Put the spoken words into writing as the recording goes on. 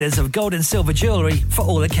There's of gold and silver jewellery for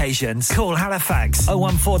all occasions. Call Halifax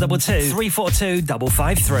 01422 342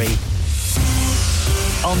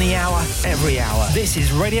 553. On the hour, every hour. This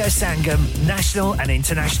is Radio Sangam, national and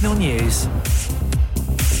international news.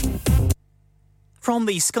 From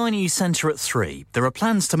the Sky News Centre at 3, there are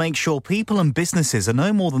plans to make sure people and businesses are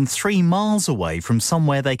no more than 3 miles away from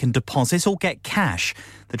somewhere they can deposit or get cash.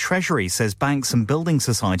 The Treasury says banks and building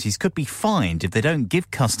societies could be fined if they don't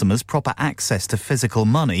give customers proper access to physical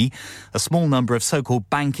money. A small number of so-called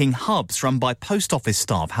banking hubs run by post office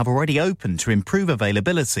staff have already opened to improve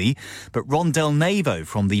availability, but Ron Del Navo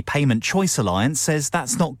from the Payment Choice Alliance says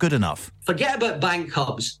that's not good enough. Forget about bank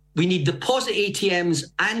hubs. We need deposit ATMs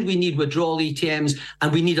and we need withdrawal ATMs,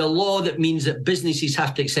 and we need a law that means that businesses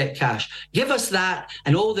have to accept cash. Give us that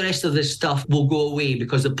and all the rest of this stuff will go away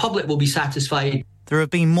because the public will be satisfied. There have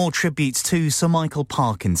been more tributes to Sir Michael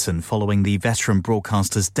Parkinson following the veteran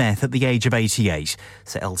broadcaster's death at the age of 88.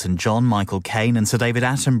 Sir Elton John, Michael Caine and Sir David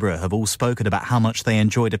Attenborough have all spoken about how much they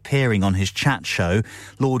enjoyed appearing on his chat show.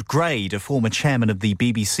 Lord Grade, a former chairman of the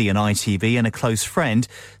BBC and ITV and a close friend,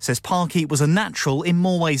 says Parky was a natural in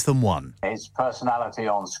more ways than one. His personality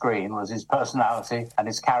on screen was his personality and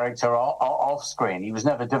his character off screen. He was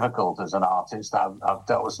never difficult as an artist. I've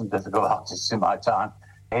dealt with some difficult artists in my time.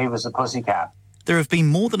 He was a pussycat. There have been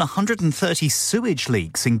more than 130 sewage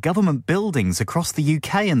leaks in government buildings across the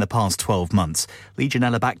UK in the past 12 months.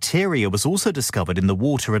 Legionella bacteria was also discovered in the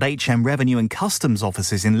water at HM Revenue and Customs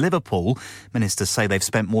offices in Liverpool. Ministers say they've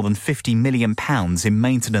spent more than £50 million in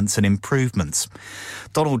maintenance and improvements.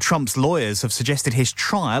 Donald Trump's lawyers have suggested his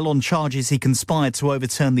trial on charges he conspired to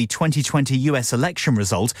overturn the 2020 US election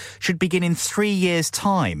result should begin in 3 years'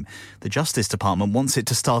 time. The Justice Department wants it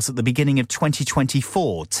to start at the beginning of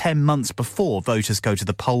 2024, 10 months before voters go to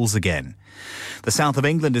the polls again. The south of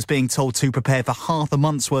England is being told to prepare for half a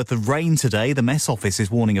month's worth of rain today. The Met Office is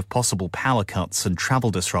warning of possible power cuts and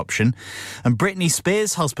travel disruption. And Britney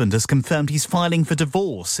Spears' husband has confirmed he's filing for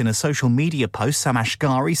divorce. In a social media post, Sam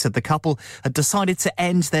Ashgari said the couple had decided to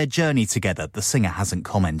end their journey together. The singer hasn't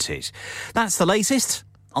commented. That's the latest.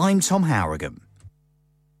 I'm Tom Harrigan.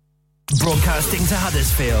 Broadcasting to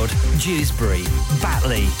Huddersfield, Dewsbury,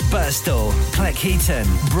 Batley, Birstall, Cleckheaton,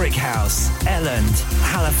 Brickhouse, Elland,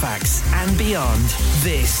 Halifax and beyond.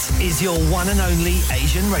 This is your one and only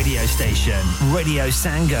Asian radio station. Radio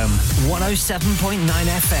Sangam, 107.9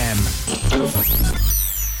 FM.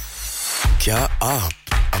 क्या आप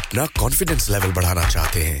अपना confidence level बढ़ाना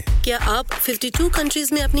चाहते हैं? क्या आप 52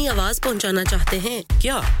 countries में अपनी आवाज पहुंचाना चाहते हैं?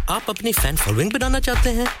 क्या आप अपनी फैन फॉलोइंग बनाना चाहते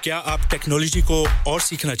हैं? क्या आप टेक्नोलॉजी को और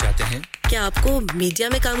सीखना चाहते हैं? क्या आपको मीडिया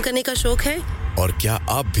में काम करने का शौक है? और क्या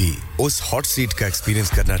आप भी उस हॉट सीट का एक्सपीरियंस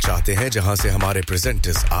करना चाहते हैं जहां से हमारे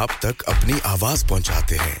प्रेजेंटर्स आप तक अपनी आवाज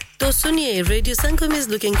पहुंचाते हैं? तो सुनिए, Radio Sangam is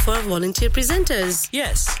looking for volunteer presenters.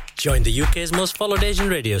 Yes. Join the UK's most followed Asian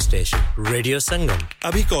radio station, Radio Sangam.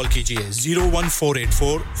 Abhi call kijiye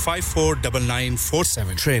 01484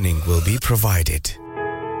 549947. Training will be provided.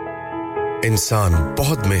 इंसान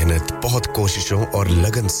बहुत मेहनत, बहुत कोशिशों और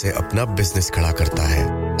लगन से अपना बिजनेस खड़ा करता है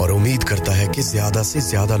और उम्मीद करता है कि ज़्यादा से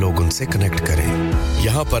ज़्यादा लोग उनसे कनेक्ट करें।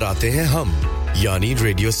 यहाँ पर आते हैं हम, यानी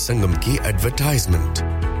रेडियो संगम की एडवर्टाइजमेंट।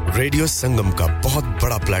 रेडियो संगम का बहुत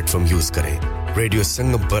बड़ा प्लेटफॉर्म यूज करें। रेडियो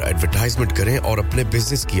संगम पर एडवर्टाइजमेंट करें और अपने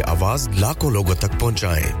बिजनेस की आवाज लाखों लोगों तक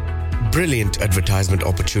पहुंचाएं। Brilliant advertisement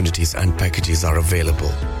opportunities and packages are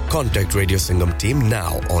available. Contact Radio Sangam team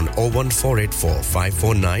now on 01484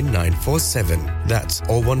 549 947. That's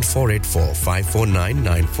 01484 549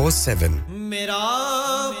 947. मेरा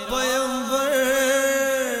पैगंबर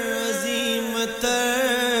अजीम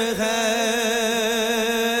तर है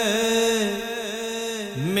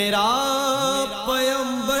मेरा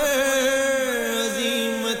पैगंबर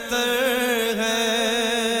अजीम तर है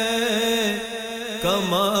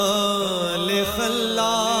कमाल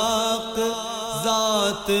खल्लाक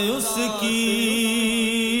ज़ात उसकी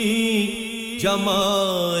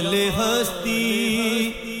जमाल हस्ती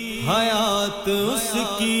हयात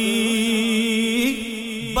उसकी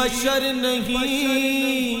बशर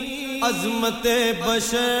नहीं अज़मत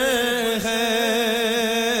बशर है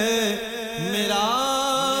मेरा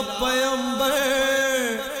पैगंबर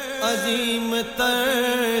अजीम तर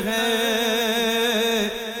है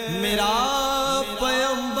मेरा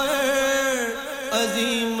पैगंबर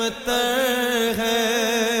अजीम तर है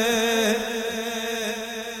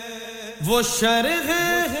वो शरह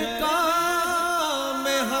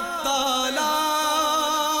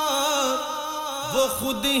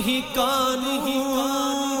खुद ही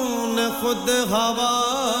कानून खुद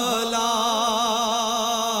हवाला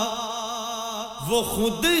वो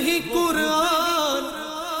खुद ही कुरान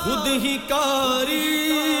खुद ही कारी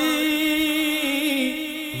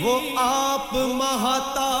وہ آپ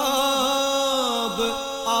مہتاب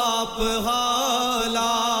آپ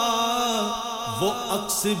حالا وہ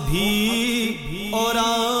عکس بھی اور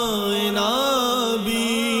آئینہ بھی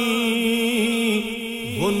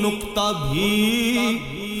وہ نقطہ بھی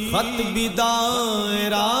خط بھی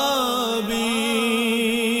دائرہ بھی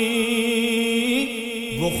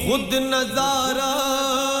وہ خود نظارہ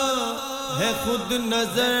ہے خود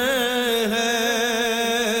نظر ہے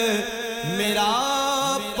میرا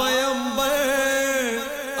پیغمبر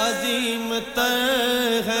عظیم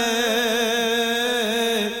تر ہے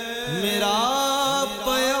میرا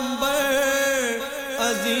پیغمبر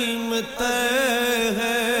عظیم تر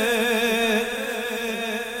ہے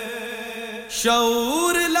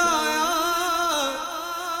شعور لایا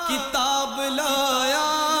کتاب لایا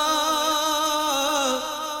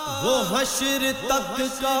وہ حشر تک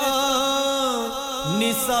کا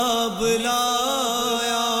نصاب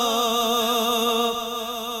لایا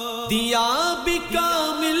دیا بھی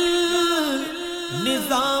کامل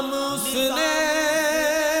نظام اس نے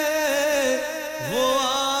وہ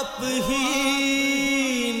آپ ہی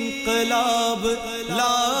انقلاب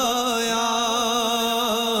لایا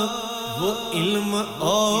وہ علم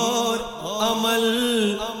اور عمل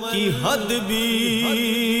کی حد بھی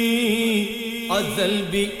ازل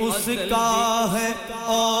بھی اس کا ہے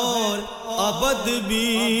اور ابد بھی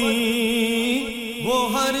وہ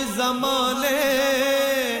ہر زمانے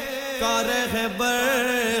کا رہبر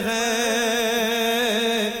ہے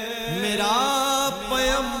میرا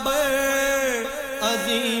پیغمبر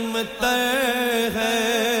عظیم تر ہے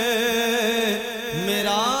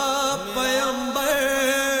میرا پیغمبر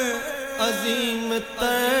عظیم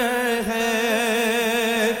تر ہے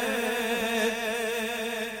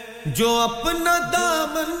جو اپنا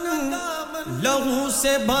دامن لہو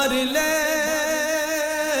سے بھر لے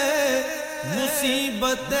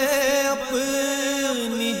مصیبتیں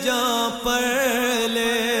اپنی جاں پر لے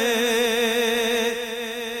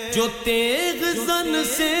جو تیغ زن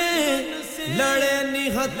سے لڑے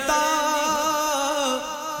نہتا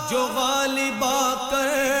جو غالب آ کر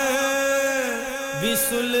بھی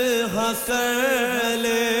صلح کر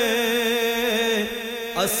لے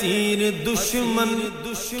اسیر دشمن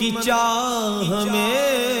کی چاہ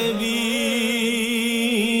میں بھی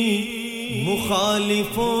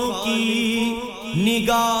مخالفوں کی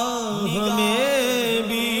نگاہ میں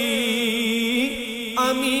بھی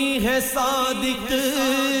امی ہے صادق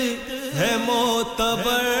ہے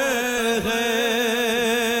معتبر ہے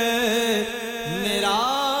میرا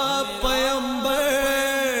پیغمبر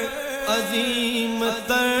عظیم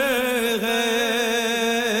تر ہے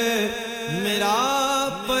میرا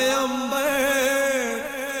پیغمبر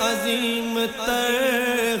عظیم تر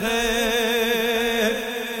ہے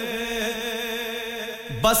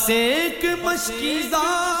بس ایک مشکیزہ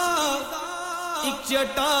ایک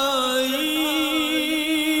چٹائی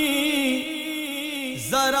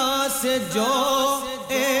ذرا سے جو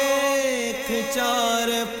ایک چار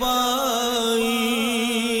پائی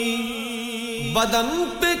بدن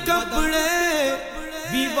پہ کپڑے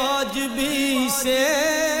بھی واجبی سے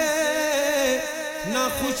نہ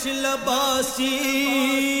خوش لباسی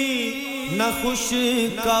نہ خوش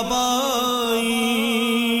کبائی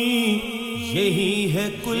یہی ہے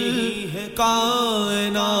کل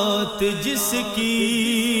کائنات جس کی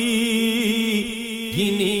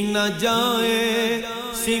گنی نہ جائے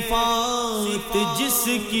صفات جس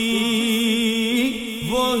کی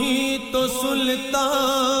وہی تو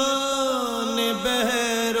سلطان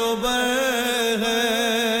بحر و بر ہے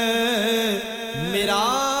میرا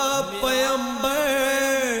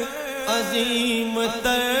پیغمبر عظیم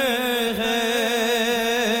تر ہے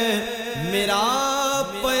میرا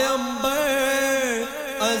پیغمبر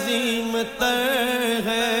عظیم تر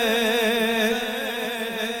ہے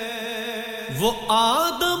وہ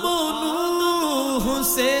آدم و نوح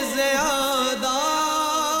سے زیادہ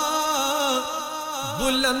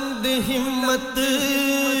بلند ہمت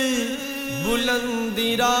بلند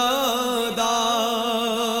ارادہ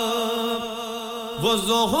وہ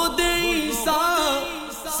زہد عیسیٰ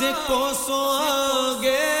سے کوسوں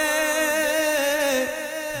آگے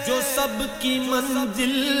جو سب کی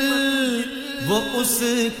منزل وہ اس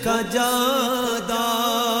کا جادہ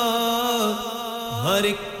ہر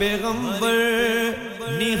ایک پیغمبر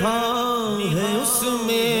نہاں ہے اس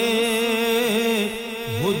میں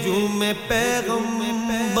ہجوم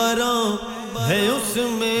پیغمبراں ہے اس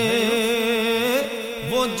میں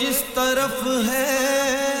وہ جس طرف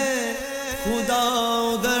ہے خدا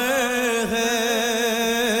ادھر ہے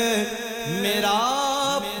میرا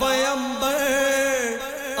پیغمبر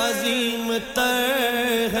عظیم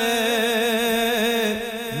تر ہے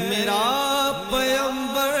میرا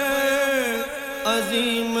پیغمبر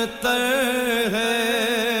عظیم तर है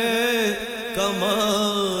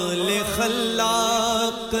कमाल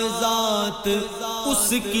खल्लाक ज़ात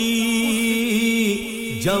उसकी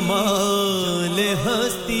जमाल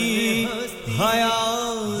हस्ती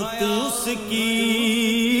हयात उसकी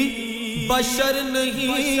बशर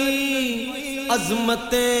नहीं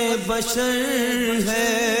अज़मत बशर है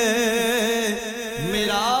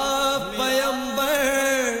मेरा पैगंबर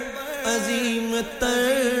अजीम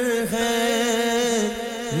तर है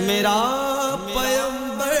मेरा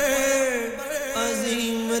पैगंबर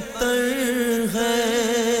अजीम तर है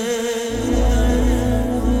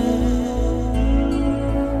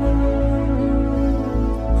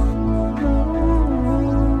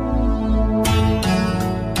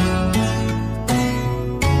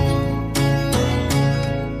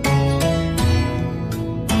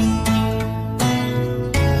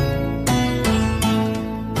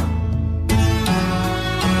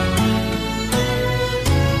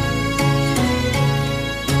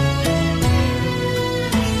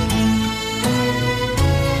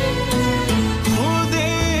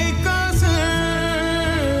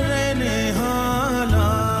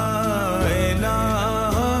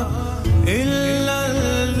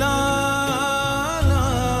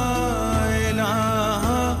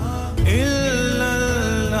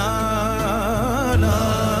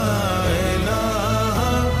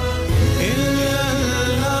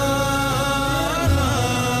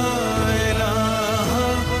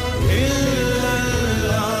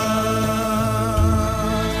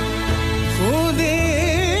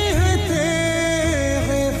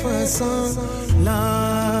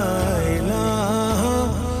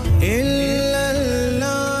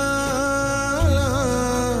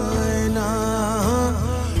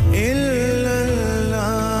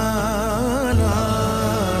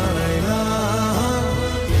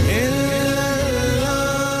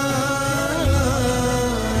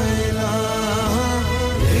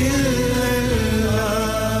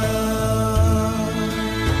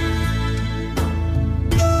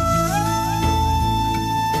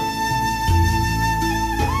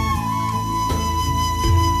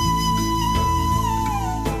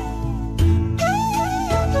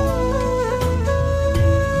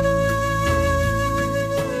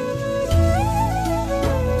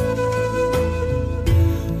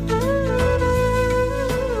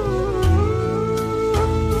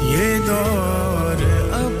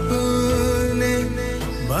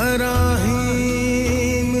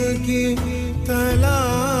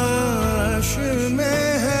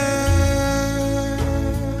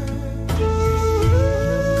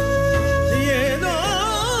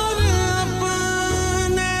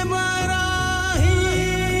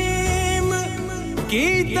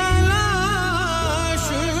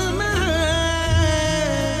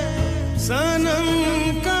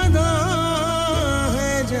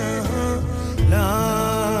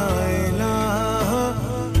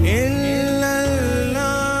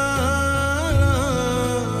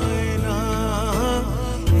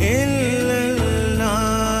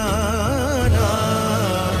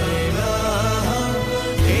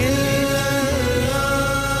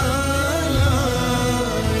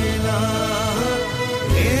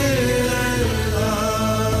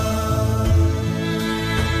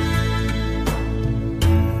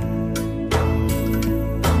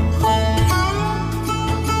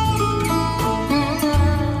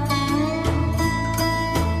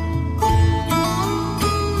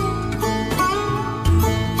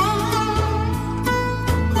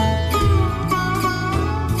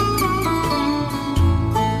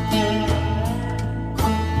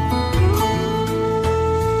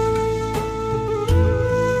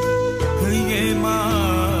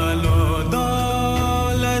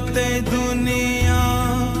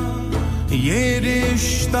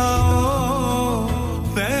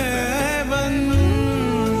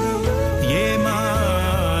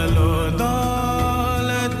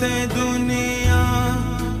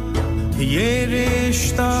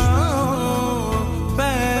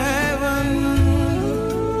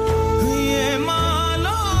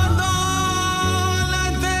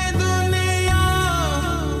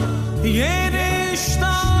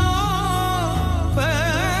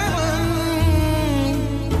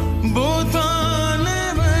बुतान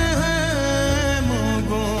में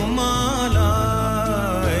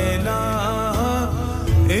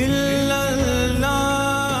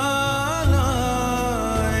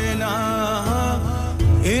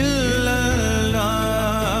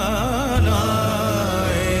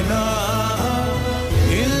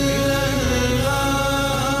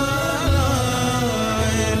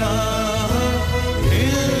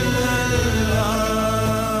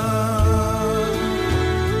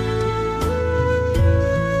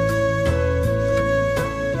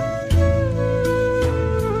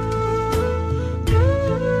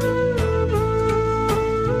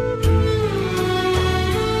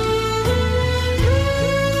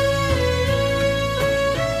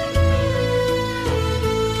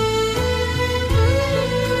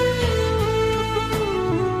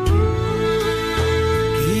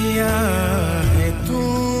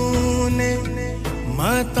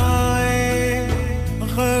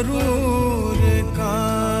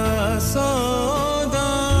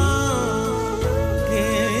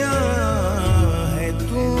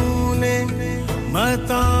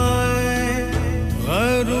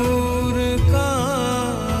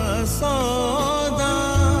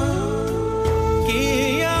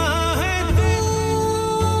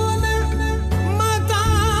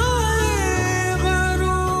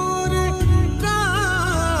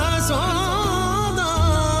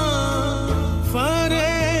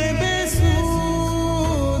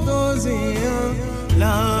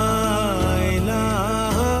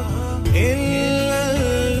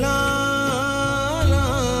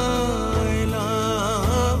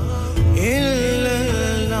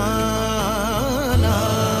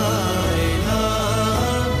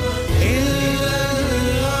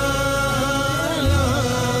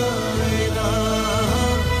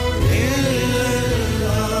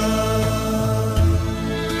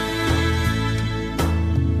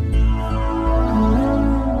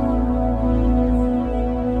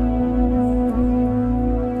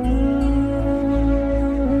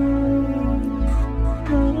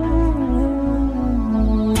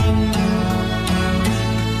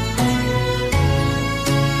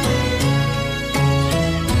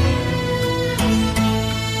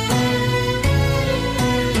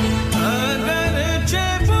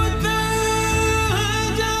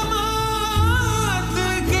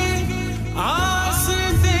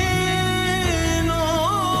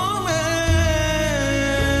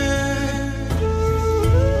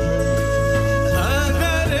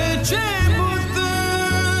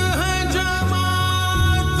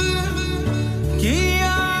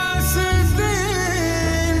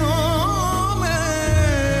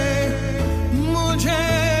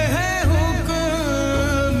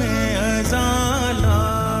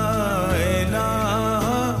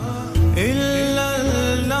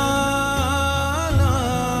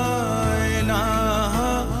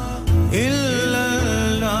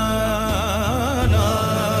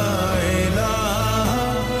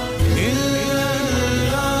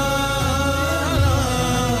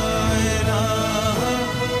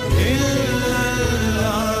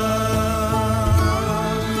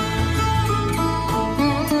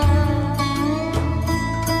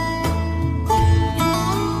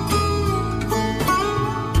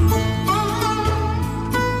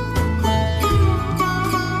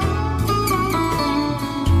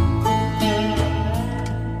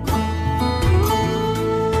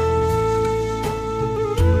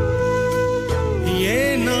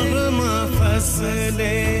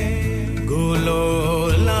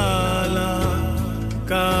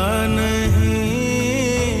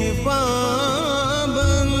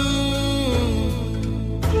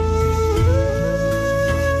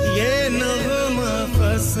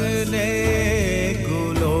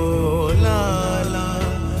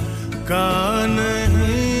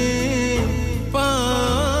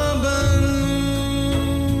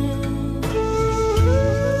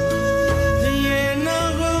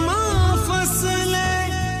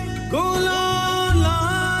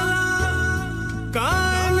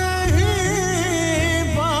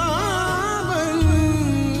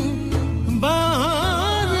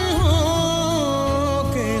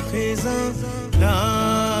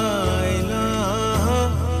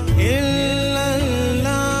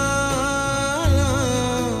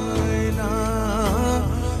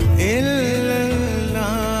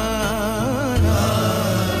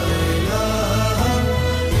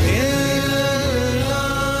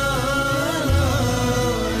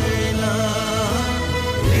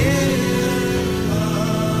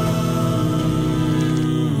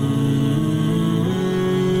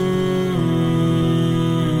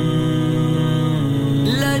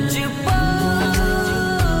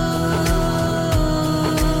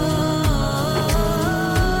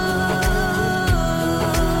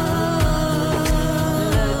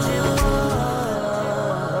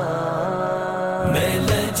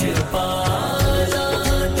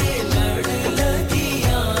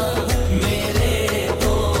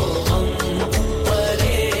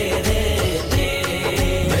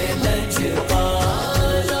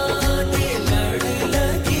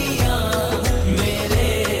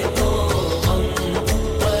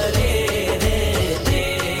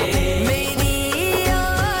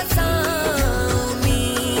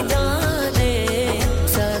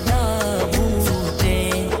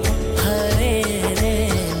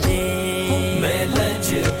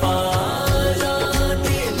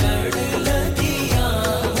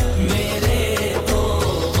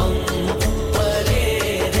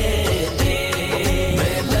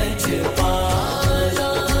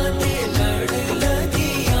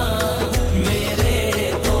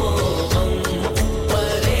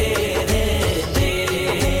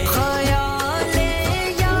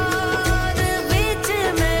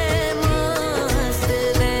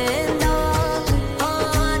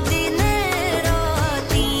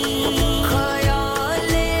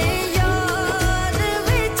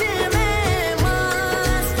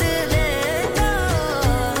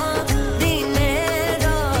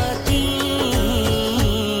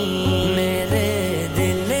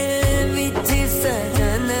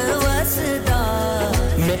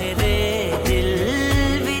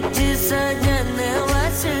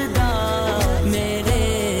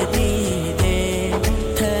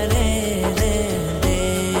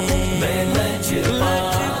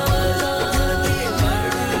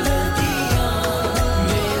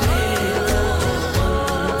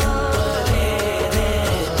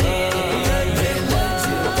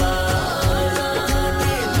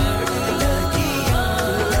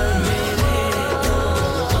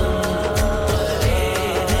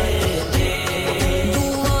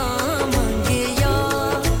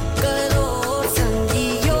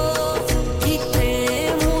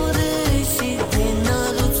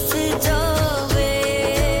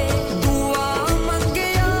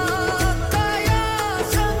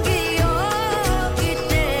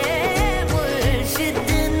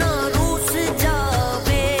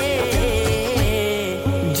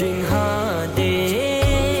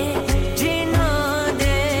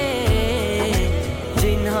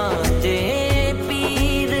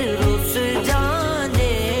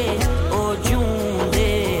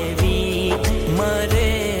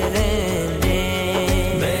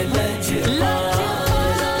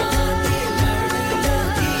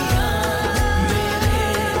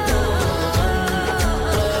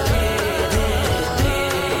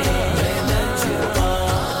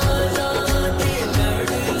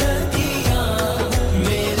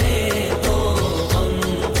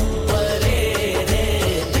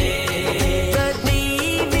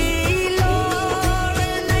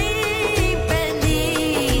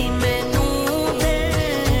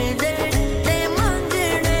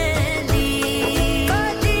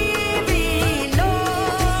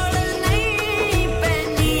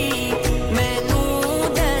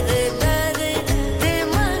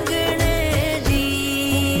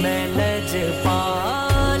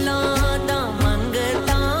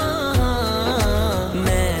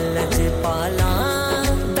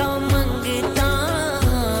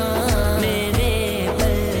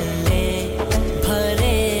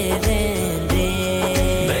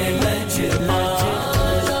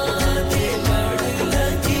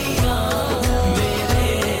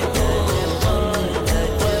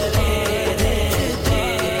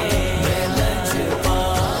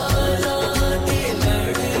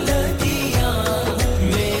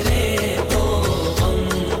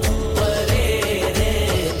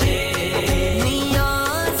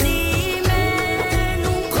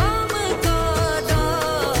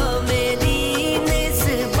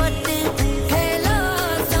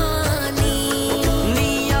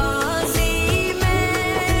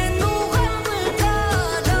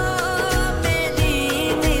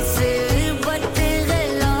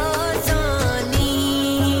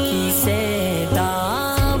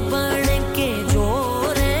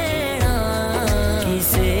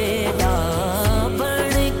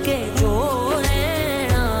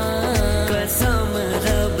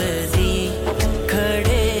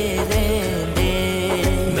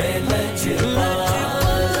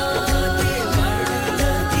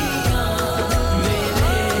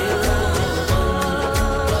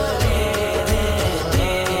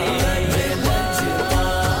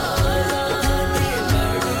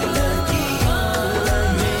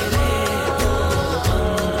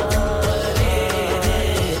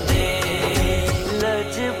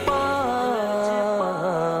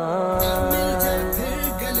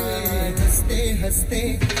नमस्ते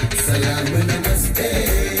सलाम नमस्ते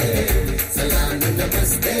सलाम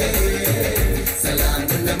नमस्ते सलाम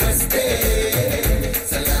नमस्ते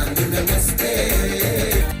सलाम नमस्ते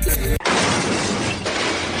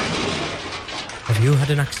Have you had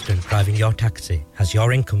an accident driving your taxi? Has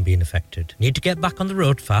your income been affected? Need to get back on the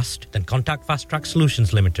road fast? Then contact Fast Track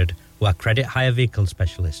Solutions Limited, who are credit hire vehicle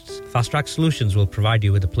specialists. Fast Track Solutions will provide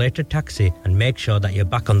you with a plated taxi and make sure that you're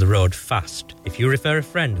back on the road fast. If you refer a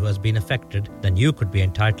friend who has been affected, then you could be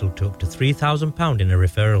entitled to up to £3,000 in a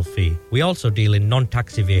referral fee. We also deal in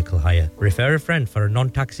non-taxi vehicle hire. Refer a friend for a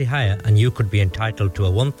non-taxi hire and you could be entitled to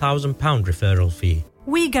a £1,000 referral fee.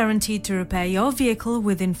 We guarantee to repair your vehicle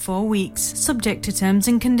within 4 weeks, subject to terms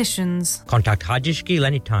and conditions. Contact Haji Shkil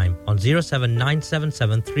anytime on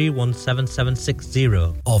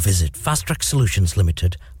 07977317760 or visit Fast Track Solutions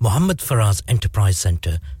Limited, Mohammed Faraz Enterprise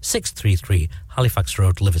Centre, 633 Halifax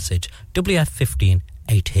Road, Liversedge, WF15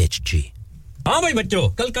 8HG. हाँ भाई बच्चों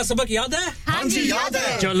कल का सबक याद है हाँ जी याद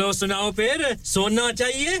है चलो सुनाओ फिर सोना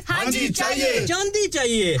चाहिए हाँ जी चाहिए चांदी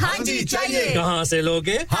चाहिए हाँ जी चाहिए कहाँ से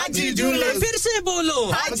लोगे हाँ जी जूलर्स फिर से बोलो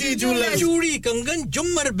हाँ जी जूलर्स चूड़ी कंगन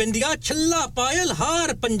जुमर बिंदिया छल्ला पायल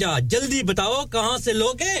हार पंजा जल्दी बताओ कहाँ से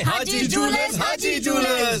लोगे हाँ जी जूलर्स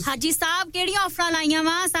हाजी साहब केड़ी ऑफर लाईया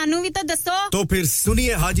वा सानू भी तो दसो तो फिर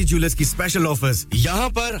सुनिए हाजी जूलर्स की स्पेशल ऑफर्स यहाँ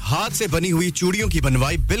पर हाथ से बनी हुई चूड़ियों की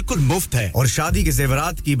बनवाई बिल्कुल मुफ्त है और शादी के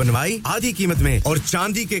जेवरात की बनवाई आधी कीमत में और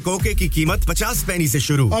चांदी के कोके की कीमत 50 पैसे से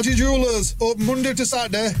शुरू Haji Jewelers open Monday to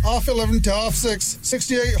Saturday half 11 to half 6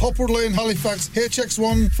 68 Hopwood Lane Halifax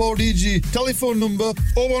HX1 4DG telephone number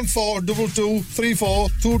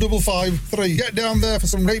 01422342553 get down there for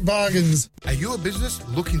some great bargains. Are you a business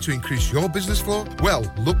looking to increase your business flow? Well,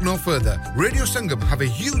 look no further. Radio Sangam have a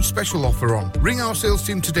huge special offer on. Ring our sales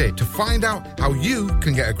team today to find out how you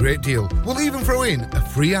can get a great deal. We'll even throw in a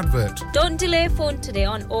free advert. Don't delay, phone today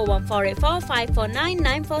on 01484 549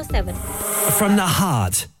 947. From the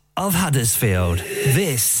heart of Huddersfield,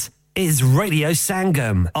 this is Radio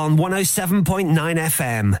Sangam on 107.9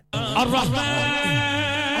 FM.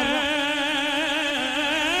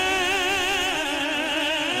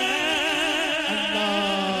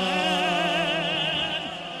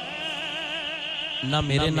 ना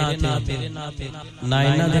मेरे नाते ना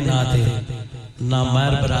इन्हां दे नाते ना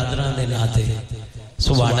मार बरादरां दे नाते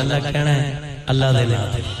सुभान अल्लाह कहना है अल्लाह दे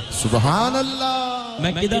नाते सुभान अल्लाह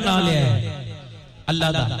मैं किदा नाम लिया है अल्लाह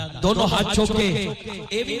दा दोनों हाथ चौके ए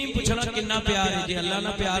भी नहीं पूछना कितना प्यार है जी अल्लाह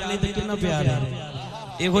ना प्यार नहीं तो कितना प्यार है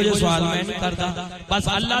एहो जो सवाल मैं नहीं करता बस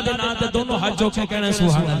अल्लाह दे नाम ते दोनों हाथ चौके कहना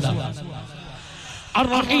सुभान अल्लाह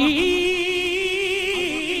अर्रहीम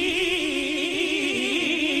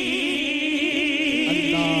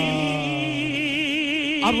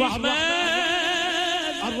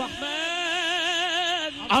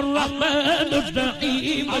الرحمن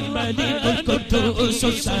الرحيم الملك القدوس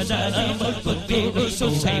السلام القدوس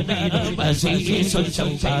السميع العزيز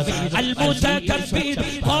الجبار المتكبر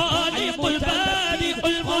خالق البارئ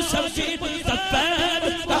المصور غفار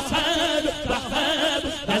رحمن رحمن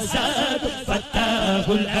رزاق فتاح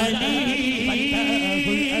العليم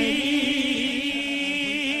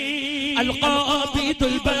القابض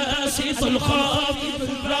الباسط الخافض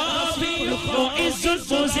الرافع المعز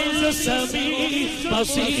المذل السميع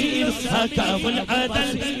بصير حكم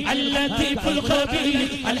العدل اللطيف الخبير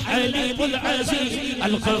الحليم العزيز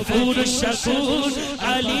الغفور الشكور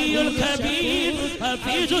علي الكبير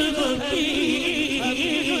حفيظ المقيم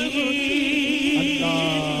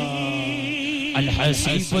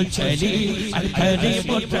الحسيب الجليل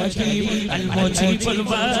الكريم الرحيم المجيب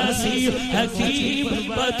الواسع حكيم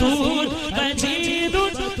بدور مجيد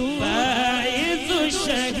باعث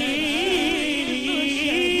الشهيد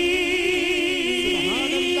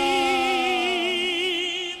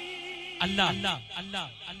اللہ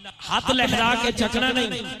ہاتھ لہرا کے چکنا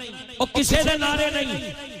نہیں او کسے دے نعرے نہیں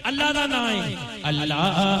اللہ دا نام ہے اللہ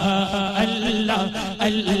اللہ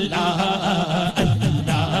اللہ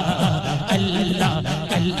اللہ اللہ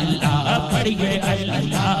پڑھیے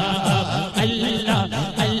اللہ اللہ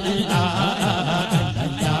اللہ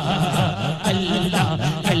اللہ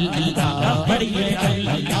اللہ پڑھیے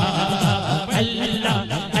اللہ اللہ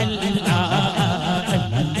اللہ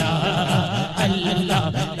اللہ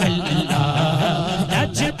اللہ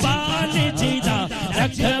لجپال جیدا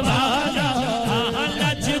رکھوالا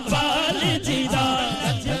لجپال جیدا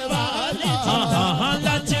ہاں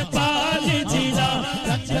لجپال جیدا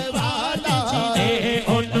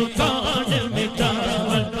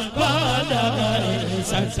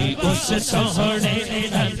اس سونے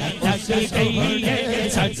لگ گئی ہے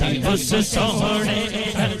سچی اس سونے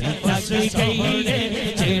لگ گئی ہے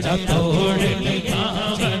جیڑا توڑ لیا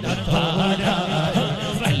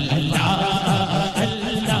اللہ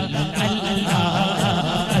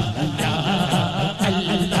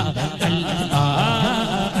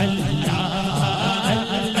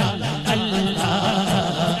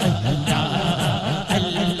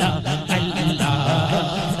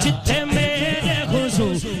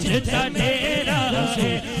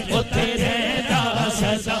है उथे रहदा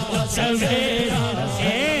सदा सवेरा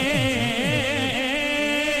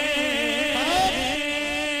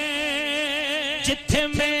जिथे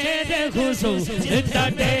मेरे हुजूर दा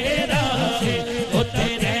डेरा है उथे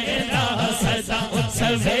रहदा सदा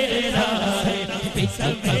सवेरा है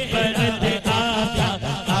कबर दे आका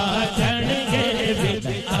आखणगे विच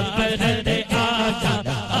कबर दे आका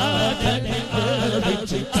आखणगे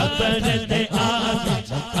कबर दे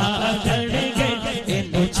आका आखणगे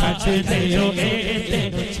इनु छट दियो ए ते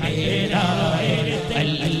मेरा है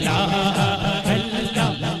अल्लाह अल्लाह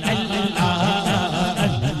अल्लाह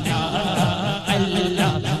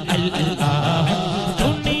अल्लाह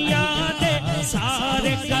दुनिया दे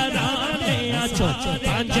सारे कराने आचो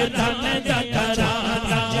पंज धन दा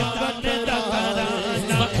कराना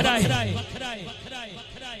बखरा है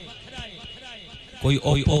कोई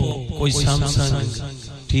ओप्पो कोई सैमसंग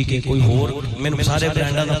ठीक है कोई और मैंने सारे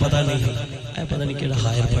ब्रांडां दा पता नहीं है ए पता नहीं केड़ा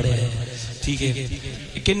हायर पड़े है ठीक है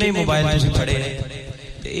किन्ने मोबाइल तुसी पड़े है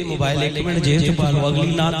ते ए मोबाइल एक मिनट जेब च पा लो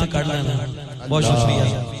अगली नात ते कढ लेना बहुत शुक्रिया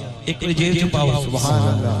एक मिनट जेब च पाओ सुभान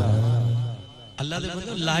अल्लाह अल्लाह दे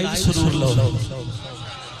बंदे लाइव सुरूर लो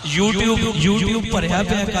YouTube भरया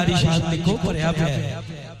पे कारी शाद लिखो भरया पे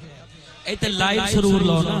ए ते लाइव सुरूर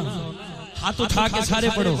लो ना हाथ उठा के सारे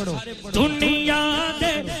पढ़ो दुनिया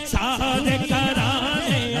दे सारे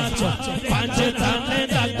कराने आचो पंज धन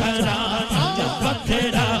दा कराना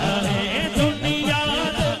बखरा है दुनिया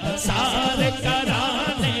दे सारे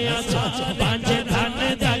कराने आचो पंज धन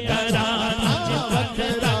दा कराना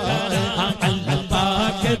बखरा अल्लाह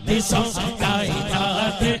पाक दी सौ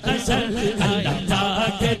कायनात असल अल्लाह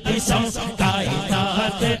पाक दी सौ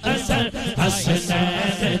कायनात असल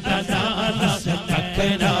हसनैन दा नाना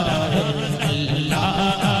बखरा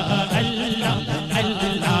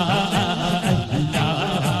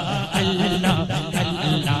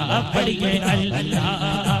पढ़िए अल्लाह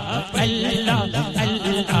अल्लाह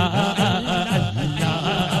अल्लाह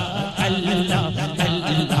अल्लाह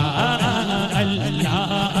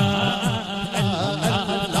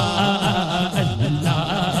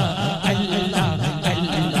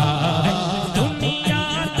अल्लाह दुनिया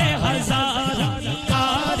ते हजार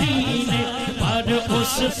कारी ने पर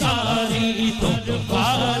उस कारी तो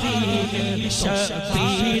कारी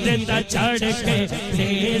शबीर दा चढ़ के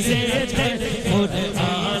नेज़े ते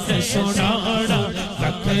कुरान सुनाना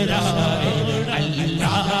बखरा है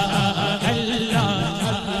अल्लाह अल्लाह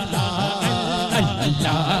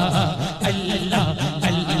अल्लाह अल्लाह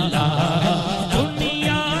अल्लाह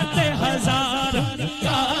दुनिया ते हजार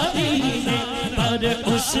कारी ने पर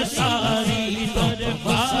उस कारी तो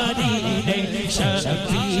कारी ने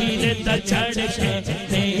शबीर दा चढ़ के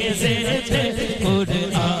नेज़े ते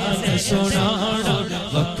कुरान सुनाना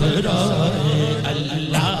बखरा है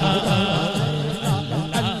अल्लाह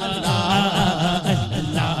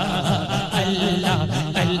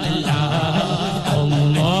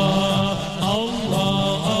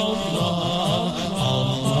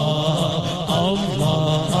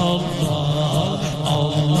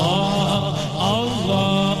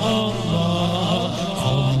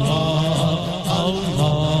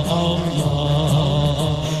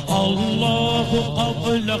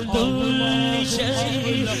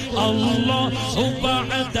الله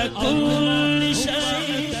بعد كل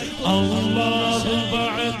شيء الله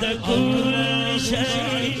بعد كل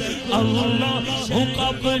شيء الله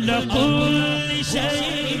قبل كل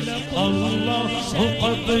شيء الله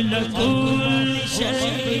قبل كل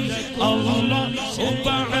شيء الله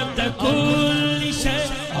بعد كل شيء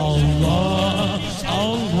الله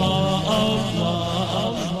الله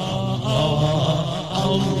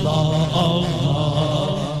الله الله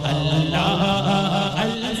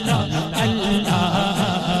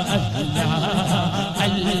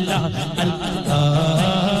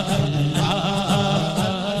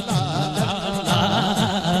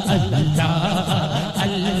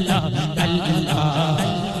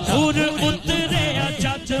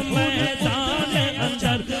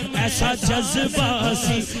जज्बा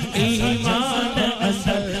सी ईमान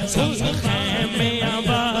अंदर सुन खैमे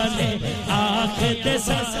वाले आखते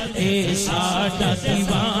सस ए साडा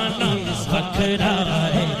दीवाना बखरा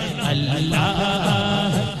है अल्लाह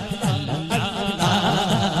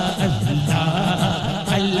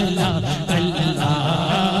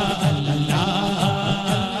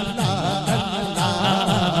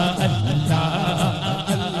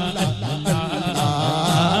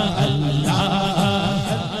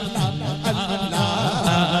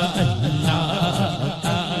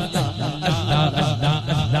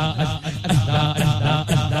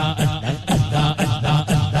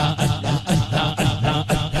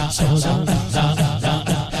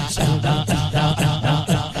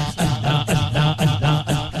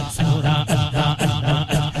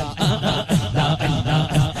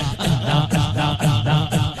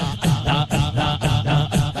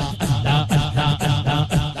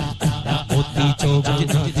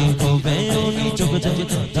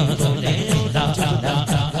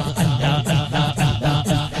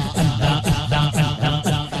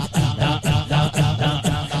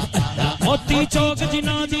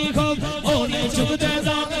ओ नहीं चुगदे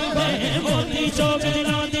दाने मोती चौक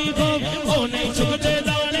जिन्हां दी खो ओ नहीं चुगदे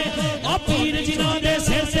दाने ओ पीर जिन्हां दे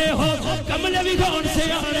सिर से हो कमले भी कौन से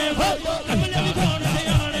आने हो कमले भी कौन से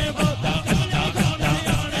आने हो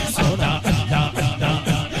सोना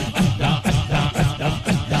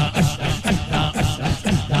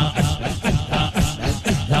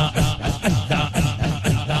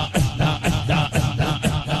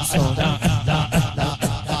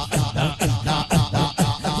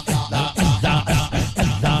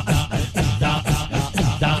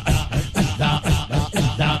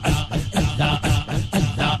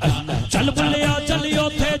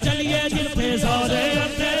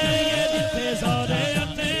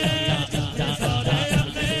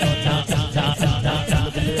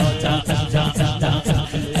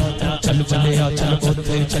चल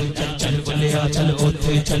ओथे चल चल बलिया चल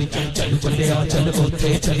ओथे चल चल बलिया चल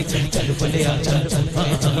ओथे चल चल बलिया चल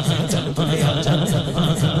चल बलिया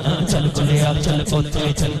चल बलिया चल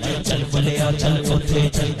ओथे चल चल बलिया चल ओथे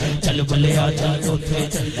चल चल बलिया चल ओथे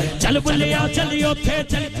चल बलिया चल ओथे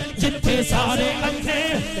चल जिथे सारे अन्ने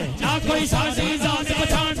ना कोई सासी जात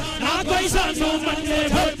पहचान ना कोई सानू मन्ने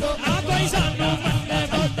ना कोई सानू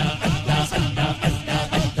मन्ने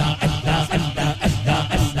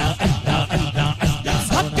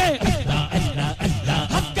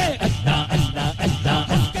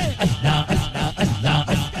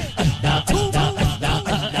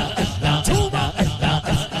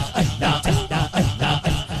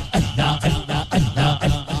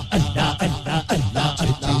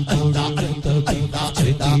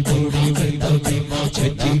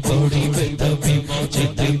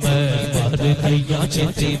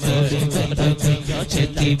Cheti body with the beat,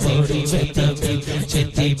 Cheti body with the beat,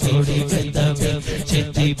 Cheti body with the beat,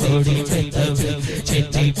 Cheti body with the beat,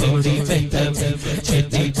 Cheti body with the beat,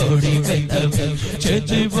 Cheti body with the beat,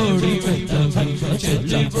 Cheti body with the beat,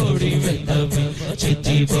 Cheti body with the beat,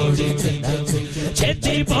 Cheti body with the beat,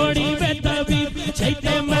 Cheti body with the beat,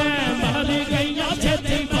 Cheti man mar gaya,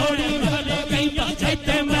 Cheti body mar gaya,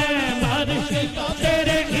 Cheti man mar gaya,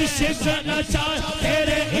 tere ishq nacha,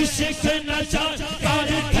 tere ishq nacha.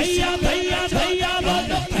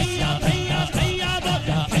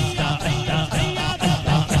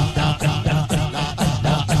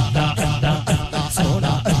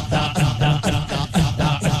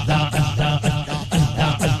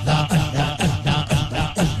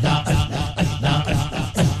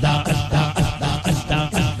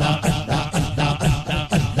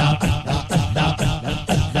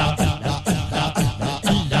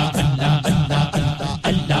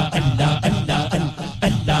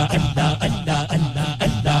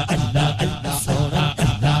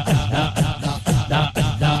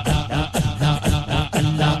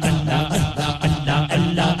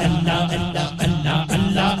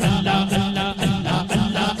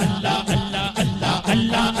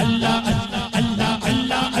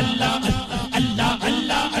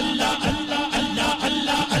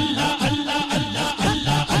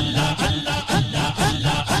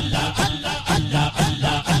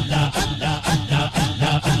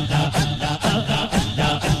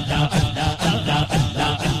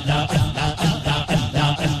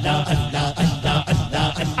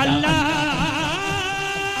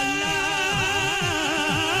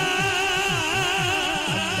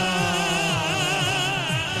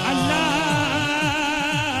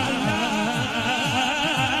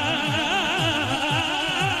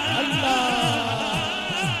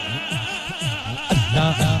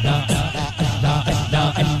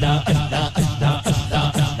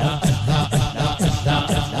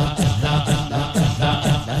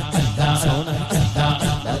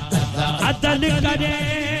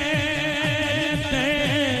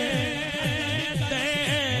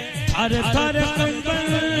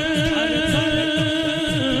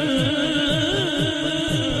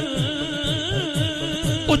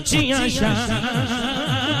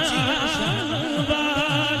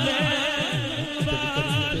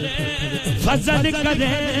 फजल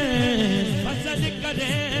करे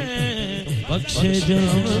बख्शे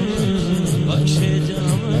जाम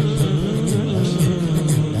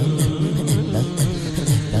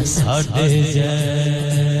साडे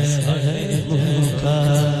जैसे मुका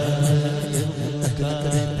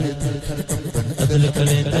अदल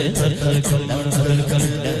करे हर हर कमण अदल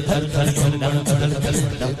करे हर हर कमण अदल करे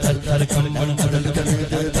हर हर कमण अदल करे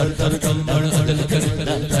हर हर कमण अदल करे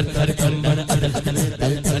हर हर कमण अदल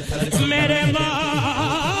करे मेरे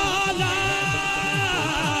मौला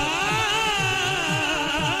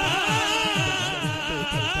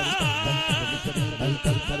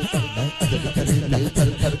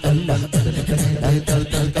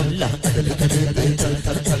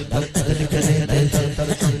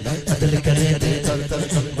अल्लाह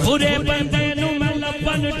बुरे बंदे नु मैं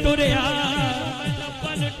लपन टुरिया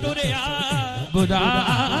बुरा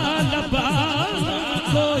लबा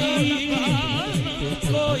कोई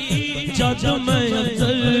जद मैं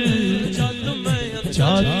अंदर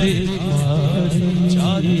जाते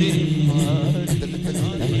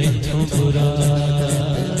मिठो बुरा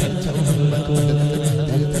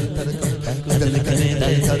अदल करे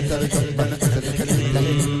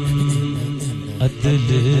अदल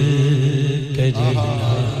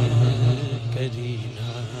करीना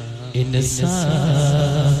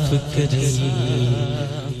इंसाफ करी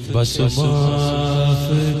बस माफ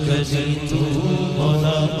करी तू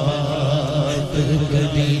मौला माफ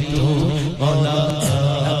करी तू मौला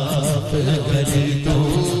माफ करी तू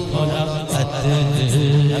मौला अदल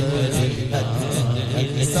करी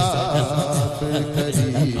इंसाफ करी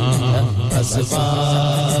बस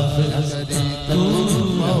माफ करी तू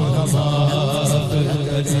मौला माफ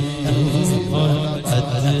करी तू मौला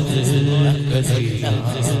अदल करी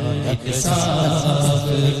इंसाफ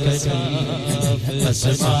करी बस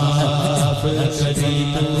माफ करी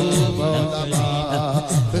तू मौला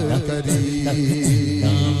माफ करी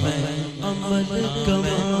मैं अमल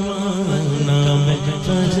कमाना मैं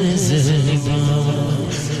फर्ज निभावा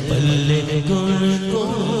पल्ले गुण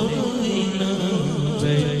कोई ना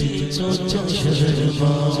बैठी सोचा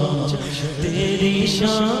शर्मा तेरी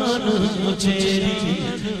शान मुझेरी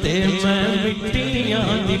ते मैं मिट्टियां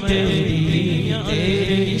दी तेरी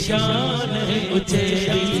तेरी शान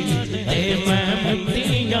मुझेरी ते मैं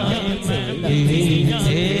मिट्टियां तेरी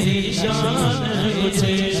तेरी शान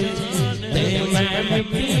मुझेरी ते मैं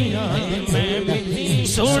मिट्टियां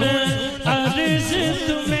सुन अर्ज़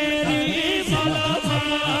तू मेरी मौला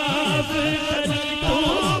माफ करी तू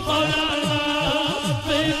मौला माफ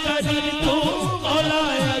करी तू मौला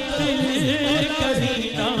अदल करी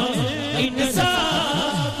ना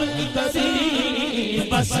इंसाफ करी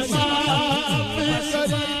बस माफ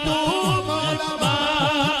करी तू मौला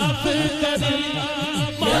माफ करी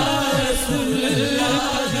या रसूल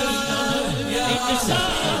करी ना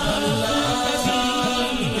इंसाफ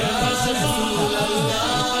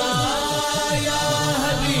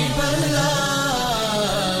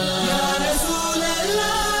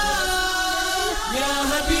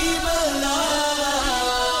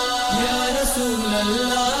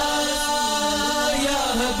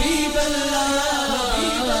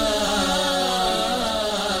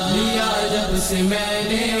से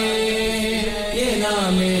मैंने ये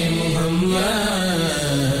नाम मोहम्मद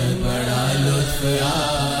बड़ा लुत्फ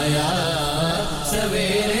आया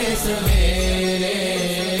सवेरे सवेरे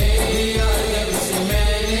जब से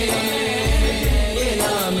मैंने ये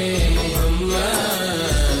नाम मोहम्मद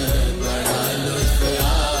बड़ा लुत्फ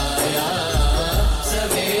आया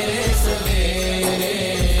सवेरे सवेरे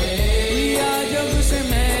जब से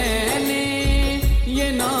मैंने ये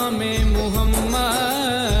नाम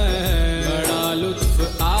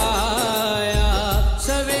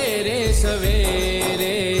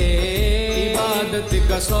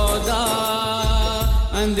का सौदा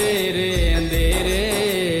अंधेरे अंधेरे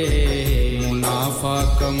मुनाफा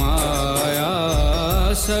कमाया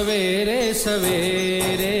सवेरे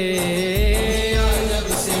सवेरे जब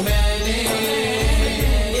से मैंने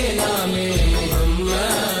ये नाम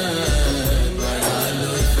मोहम्मद बड़ा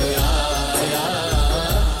लुत्फ आया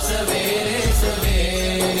सवेरे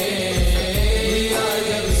सवेरे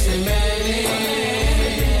जब से मैंने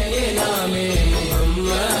ये नाम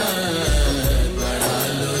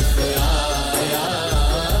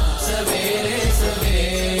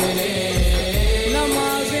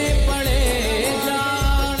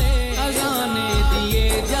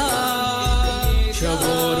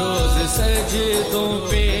सजदों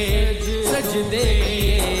पे सजदे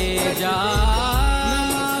जा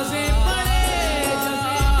नमाज़ें पढ़े जा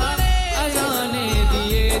अज़ाने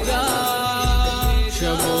दिए जा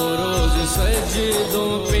शब व रोज़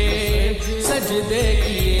सजदों पे सजदे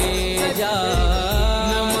किए जा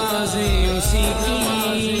नमाज़ें उसी की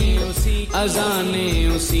अज़ाने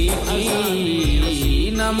उसी की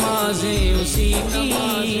नमाज़ें उसी की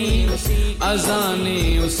अज़ाने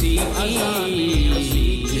उसी की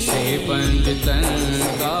जिसे पंजतन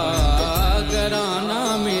का घराना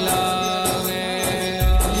मिला है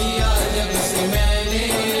लिया जब से मैंने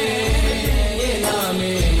ये नाम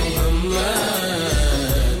मोहम्मद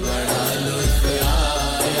बड़ा लुत्फ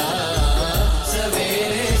आया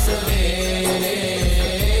सवेरे सवेरे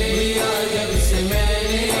लिया जब से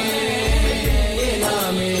मैंने ये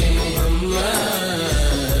नाम मोहम्मद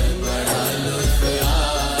बड़ा लुत्फ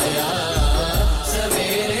आया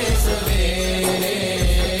सवेरे सवेरे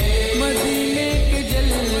मदीने के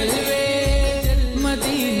जलवे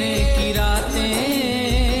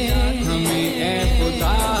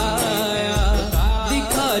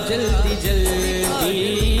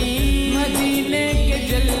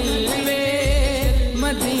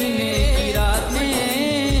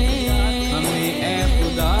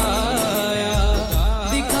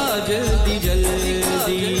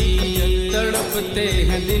तड़पते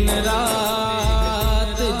हैं दिन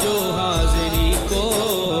रात जो हाजिरी को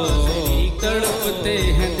तड़पते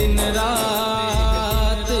हैं दिन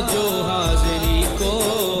रात जो हाजिरी को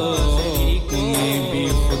उन्हें भी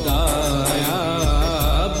खुदाया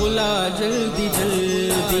बुला जल्दी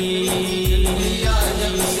जल्दी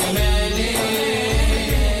जब से मैंने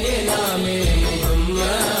ये नाम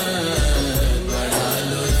मोहम्मद बड़ा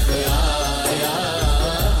लुत्फ आया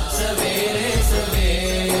सवेरे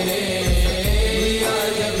सवेरे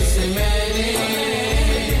जब से मैंने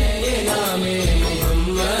ये नाम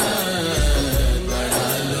मोहम्मद बड़ा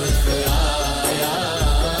लुत्फ आया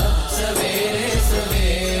सवेरे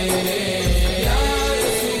सवेरे या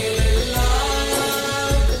रसूल अल्लाह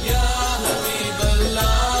या हबीब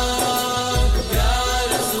अल्लाह या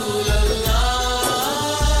रसूल अल्लाह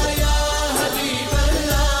या हबीब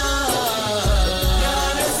अल्लाह या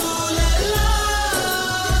रसूल अल्लाह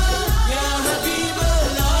या हबीब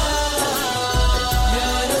अल्लाह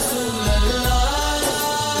या रसूल अल्लाह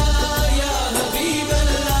या हबीब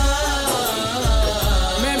अल्लाह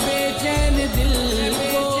मैं बेचैन दिल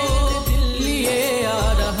को लिए आ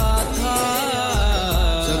रहा था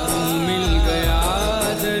सुकून मिल गया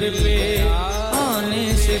दर पे आने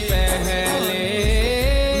से पहले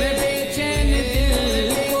मैं बेचैन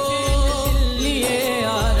दिल को लिए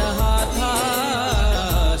आ रहा था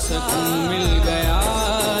सुकून मिल गया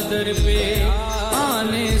दर पे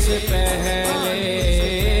आने से पहले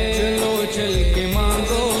चलो चल के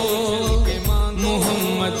मांगो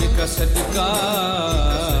मोहम्मद का सदका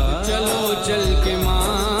चलो चल के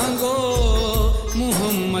मांगो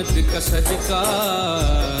मोहम्मद का सदका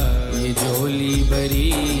ये झोली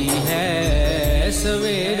भरी है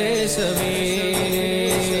सवेरे सवेरे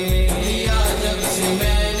जब से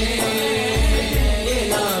मैंने ये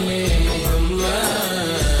नाम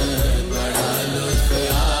मोहम्मद बड़ा लुत्फ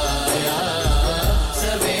आया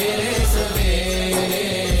सवेरे सवेरे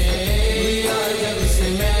जब से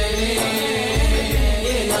मैंने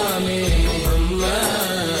ये नाम मोहम्मद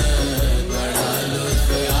बड़ा लुत्फ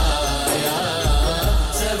आया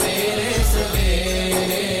सवेरे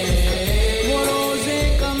सवेरे वो रोज़े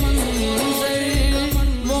का मंज़र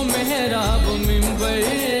वो मेहराब मिंबर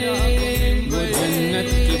वो जन्नत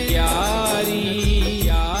की क्यारी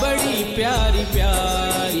बड़ी प्यारी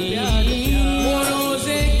प्यारी वो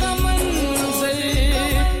रोज़े का मंज़र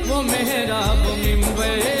वो मेहराब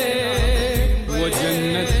मिंबर वो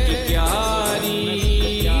जन्नत की क्यारी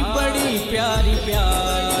बड़ी प्यारी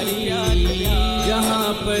प्यारी जहाँ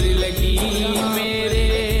पर लगी मेरे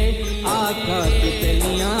आका की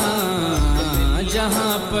तलियां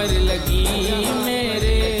जहाँ पर लगी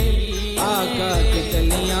मेरे आका की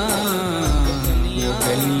तलियां वो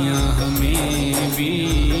गलियां हमें भी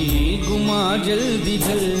घुमा जल्दी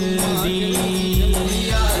जल्दी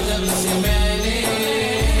जब से मैंने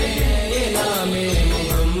ये नाम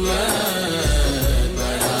मोहम्मद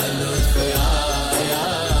बड़ा लुत्फ आया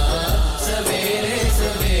सवेरे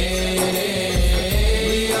सवेरे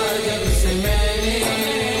जब से मैंने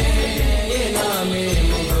ये नाम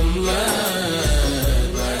मोहम्मद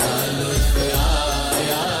बड़ा लुत्फ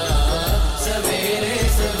आया सवेरे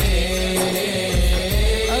सवेरे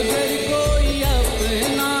अगर कोई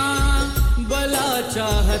अपना भला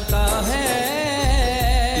चाहता है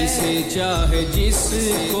इसे चाहे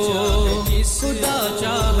जिसको खुदा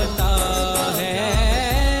चाहता है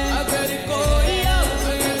अगर कोई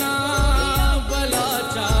अपना भला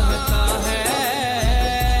चाहता है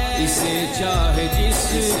इसे चाहे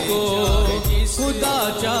जिसको खुदा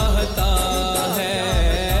चाहता है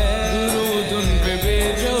दुरूद उन पे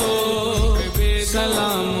भेजो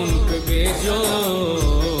सलाम उन पे भेजो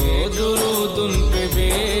दुरूद उन पे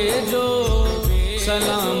भेजो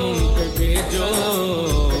सलाम उन पे भेजो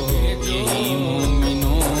यही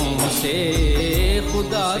मोमिनों से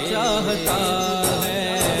खुदा चाहता है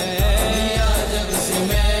जब से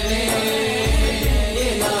मैंने ये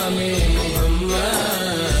नाम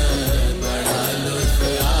मोहम्मद बड़ा लुत्फ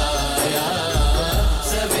आया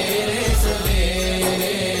सवेरे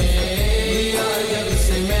सवेरे जब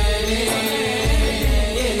से मैंने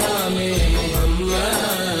ये नाम मोहम्मद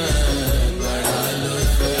बड़ा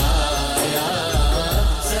लुत्फ आया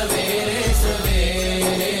सवेरे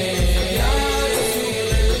सवेरे या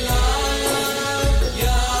रसूल अल्लाह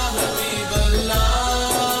या हबीब अल्लाह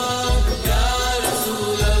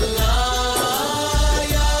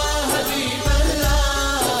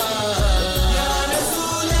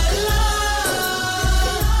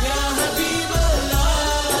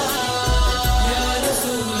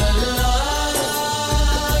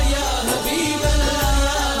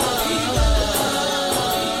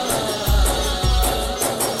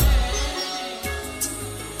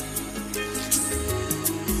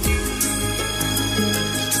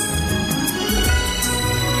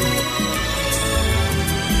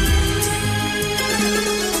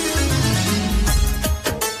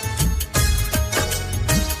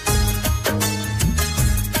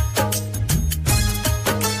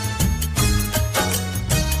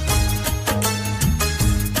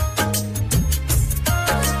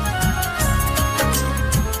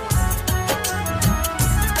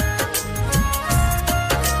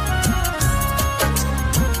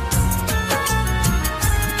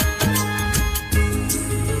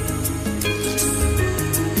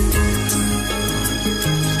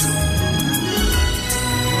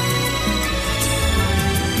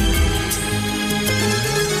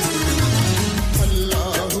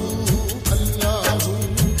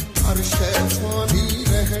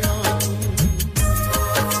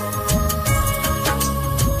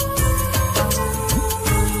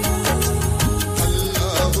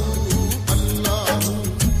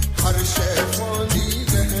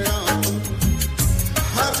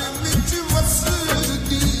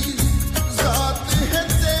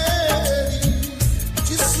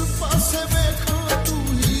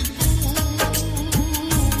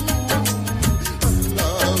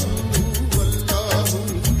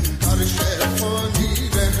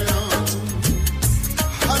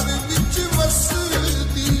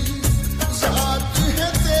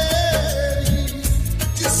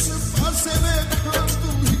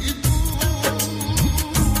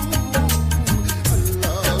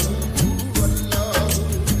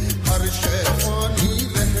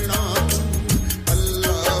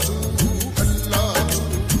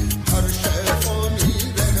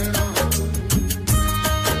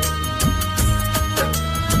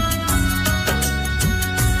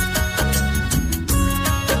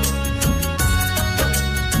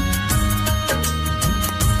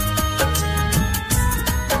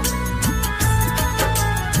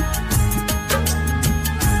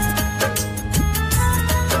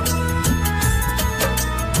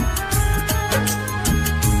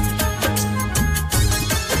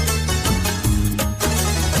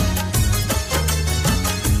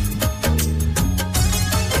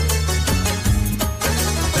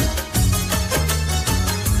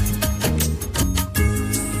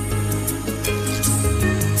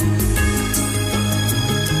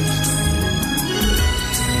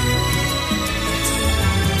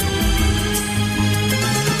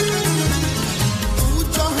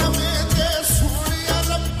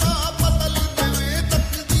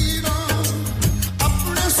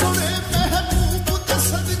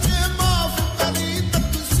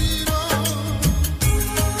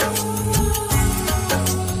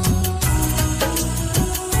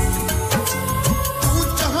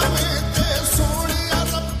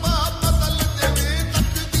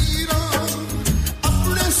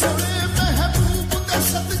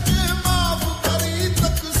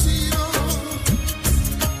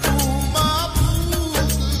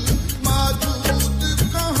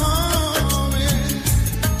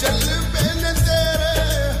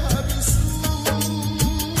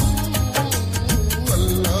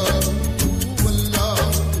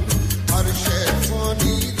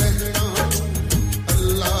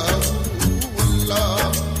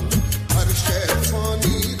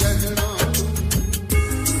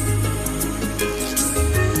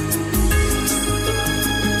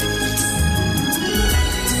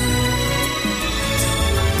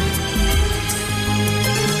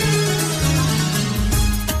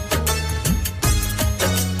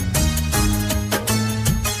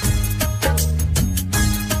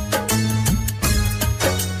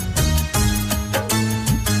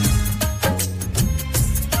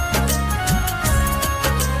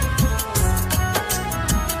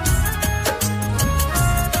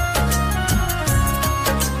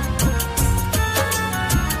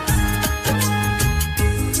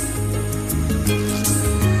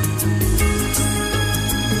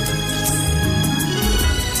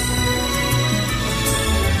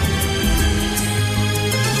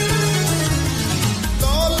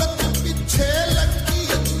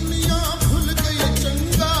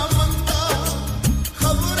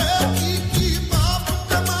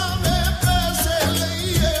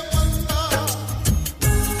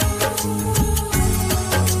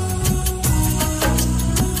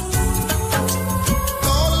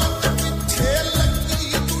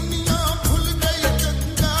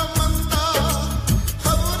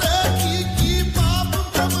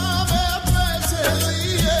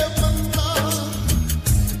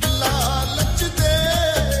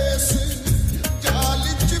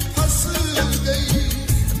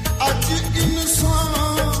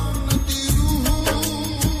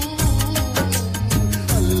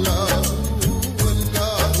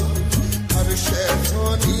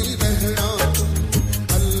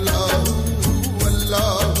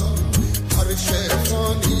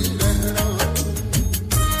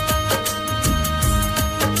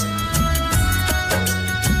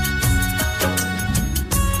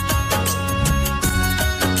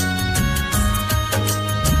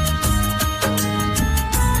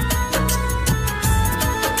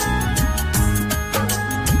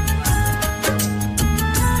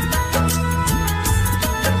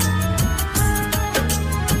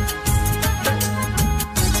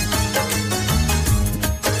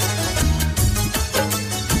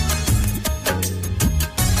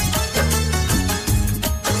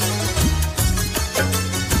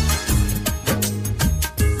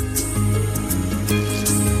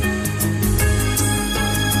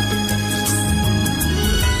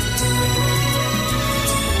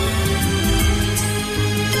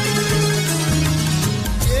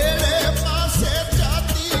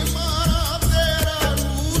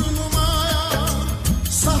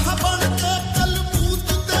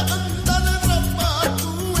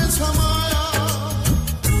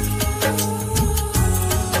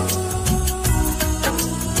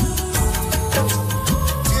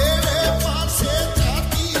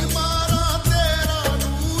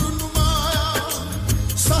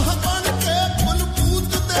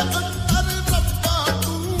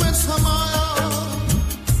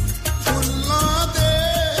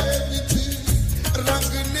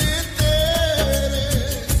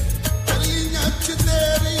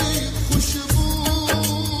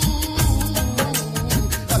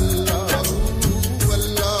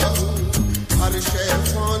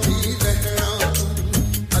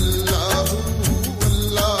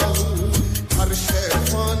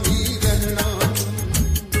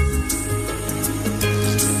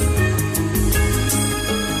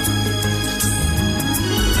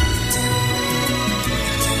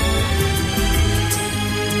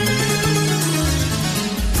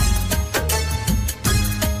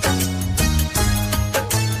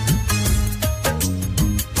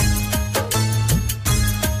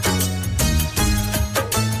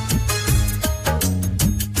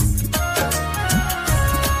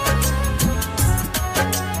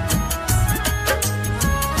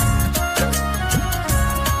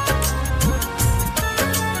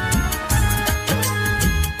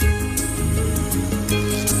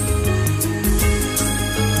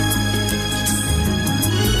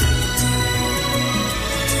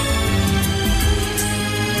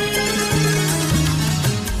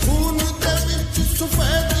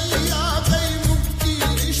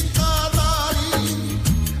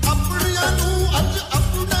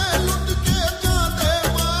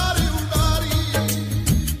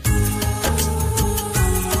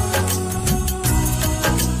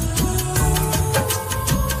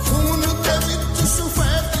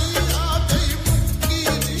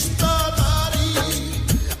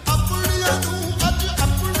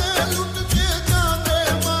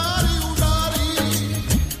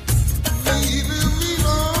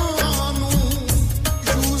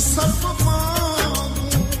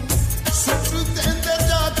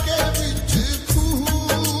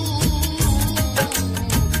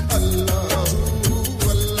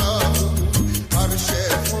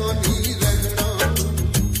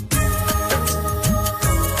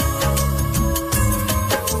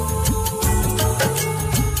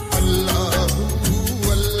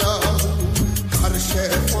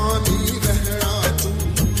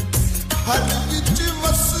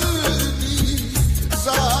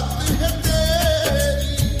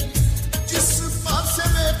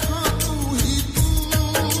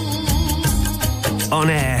On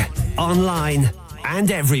air, online,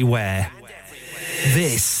 and everywhere.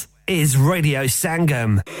 This is Radio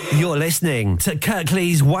Sangam. You're listening to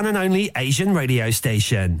Kirklees one and only Asian radio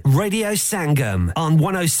station. Radio Sangam on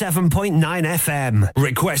 107.9 FM.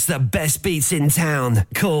 Request the best beats in town.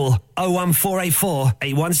 Call 01484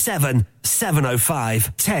 817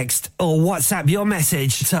 705. Text or WhatsApp your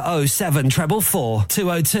message to 07444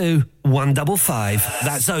 202 155.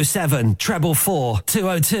 That's 07444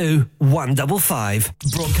 202 155.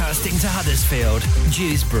 Broadcasting to Huddersfield,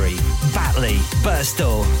 Dewsbury, Batley,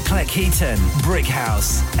 Birstall, Cleckheaton,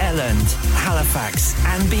 Brickhouse, Elland, Halifax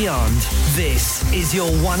and beyond. This is your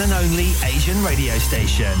one and only Asian radio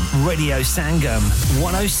station. Radio Sangam,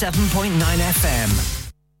 107.9 FM.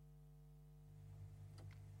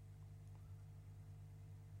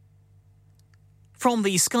 From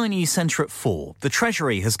the Sky News Centre at 4, the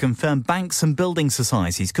Treasury has confirmed banks and building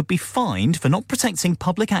societies could be fined for not protecting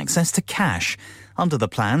public access to cash. Under the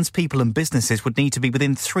plans, people and businesses would need to be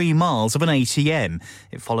within 3 miles of an ATM.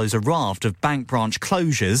 It follows a raft of bank branch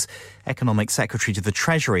closures. Economic Secretary to the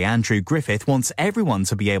Treasury, Andrew Griffith, wants everyone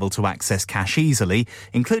to be able to access cash easily,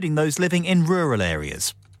 including those living in rural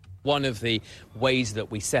areas. One of the ways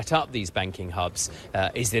that we set up these banking hubs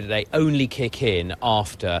is that they only kick in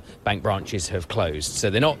after bank branches have closed.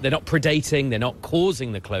 So they're not predating, they're not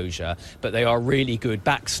causing the closure, but they are a really good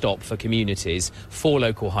backstop for communities, for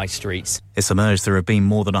local high streets. It's emerged there have been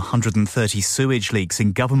more than 130 sewage leaks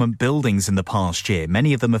in government buildings in the past year.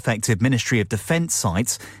 Many of them affected Ministry of Defence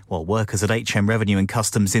sites, while workers at HM Revenue and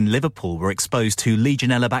Customs in Liverpool were exposed to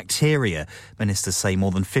Legionella bacteria. Ministers say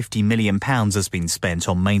more than £50 million has been spent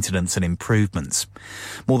on maintenance and improvements.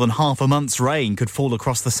 More than half a month's rain could fall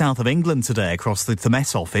across the south of England today across the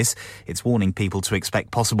Met Office. It's warning people to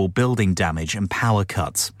expect possible building damage and power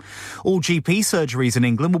cuts. All GP surgeries in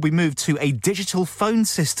England will be moved to a digital phone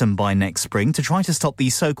system by next spring to try to stop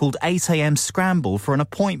the so-called 8 a.m. scramble for an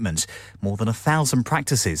appointment. More than 1,000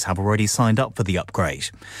 practices have already signed up for the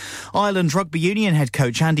upgrade. Ireland Rugby Union head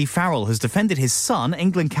coach Andy Farrell has defended his son,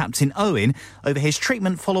 England captain Owen, over his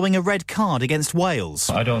treatment following a red card against Wales.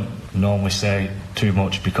 I don't normally say too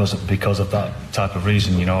much because of that type of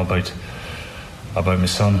reason, you know, about my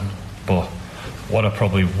son. But what I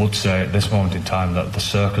probably would say at this moment in time, that the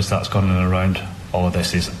circus that's gone around all of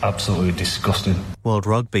this is absolutely disgusting. World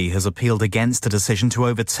Rugby has appealed against a decision to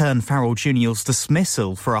overturn Farrell Jr.'s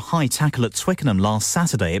dismissal for a high tackle at Twickenham last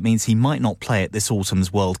Saturday. It means he might not play at this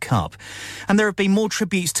autumn's World Cup. And there have been more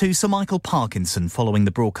tributes to Sir Michael Parkinson following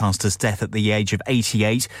the broadcaster's death at the age of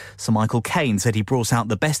 88. Sir Michael Caine said he brought out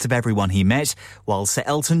the best of everyone he met, while Sir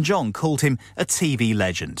Elton John called him a TV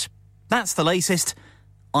legend. That's the latest.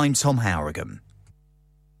 I'm Tom Harrigan.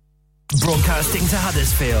 Broadcasting to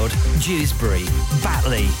Huddersfield, Dewsbury,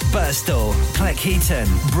 Batley, Birstall, Cleckheaton,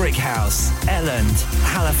 Brickhouse, Elland,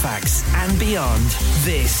 Halifax and beyond.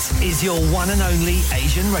 This is your one and only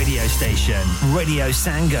Asian radio station. Radio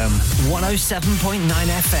Sangam, 107.9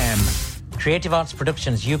 FM. Creative Arts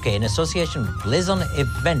Productions UK in association with Blazon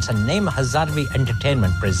Events and Naeem Hazarvi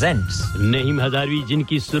Entertainment presents Naeem Hazarvi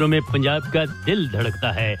जिनकी सुरों में पंजाब का दिल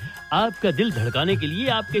धड़कता है आपका दिल धड़काने के लिए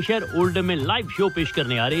आपके शहर ओल्डम में लाइव शो पेश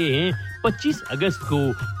करने आ रहे हैं 25 अगस्त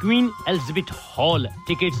को Queen Elizabeth Hall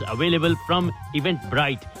tickets available from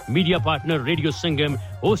Eventbrite media partner radio Sangam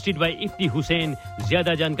hosted by Ifti Hussain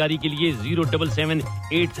ज्यादा जानकारी के लिए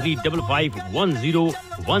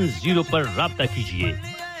 07783551010 पर राब्ता कीजिए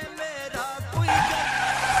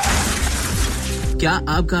क्या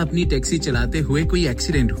आपका अपनी टैक्सी चलाते हुए कोई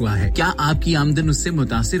एक्सीडेंट हुआ है क्या आपकी आमदन उससे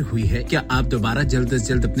मुतासिर हुई है क्या आप दोबारा जल्द से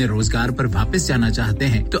जल्द अपने रोजगार पर वापस जाना चाहते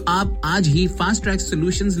हैं तो आप आज ही फास्ट ट्रैक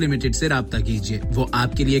सॉल्यूशंस लिमिटेड से राब्ता कीजिए वो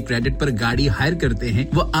आपके लिए क्रेडिट पर गाड़ी हायर करते हैं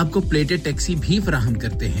वो आपको प्लेटेड टैक्सी भी फराहम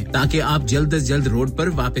करते हैं ताकि आप जल्द से जल्द रोड पर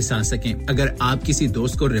वापस आ सकें अगर आप किसी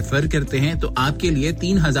दोस्त को रेफर करते हैं तो आपके लिए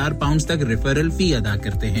 3000 पाउंड तक रेफरल फी अदा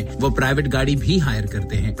करते हैं वो प्राइवेट गाड़ी भी हायर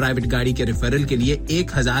करते हैं प्राइवेट गाड़ी के रेफरल के लिए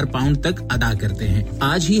 1000 पाउंड तक अदा करते हैं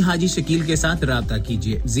आज ही हाजी शकील के साथ राब्ता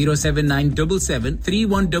कीजिए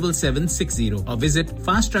 07977317760 और visit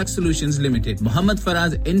fast track solutions limited Mohammad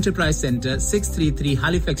Faraz enterprise centre 633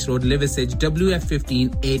 Halifax Road Liversedge WF15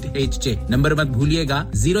 8HJ number मत भूलिएगा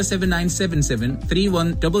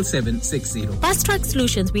 07977317760 Fast Track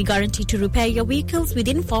Solutions we guarantee to repair your vehicles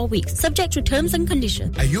within 4 weeks subject to terms and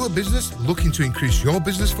conditions Are you a business looking to increase your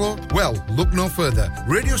business flow? Well, look no further.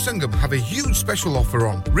 Radio Sangam have a huge special offer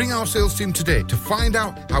on. Ring our sales team today to find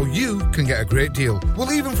out how you can get a great deal.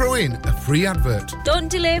 We'll even throw in a free advert. Don't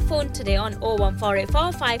delay phone today on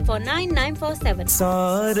 01484 549 947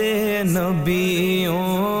 सारे नबियों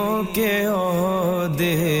के ओहदे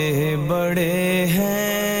बड़े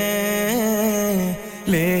हैं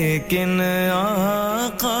लेकिन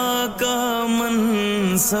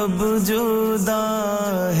सब जुदा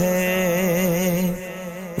है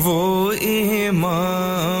वो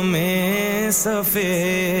इमाम सफ़े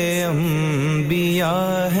अंबिया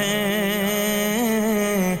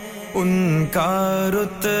हैं उनका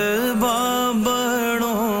रुतबा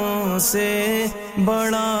बड़ों से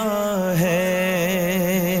बड़ा है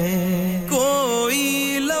कोई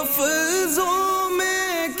लफ्ज़ों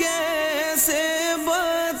में कैसे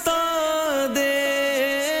बता दे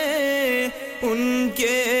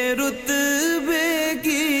उनके रुतबे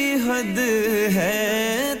की हद है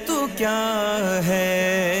तो क्या है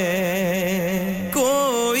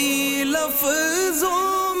कोई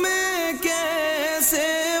लफ्ज़ों में कैसे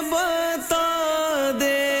बता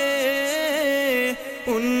दे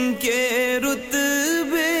उनके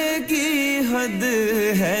रुतबे की हद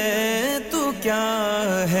है तो क्या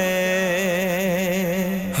है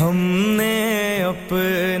हमने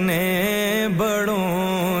अपने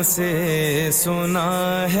बड़ों से सुना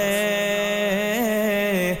है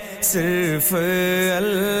सिर्फ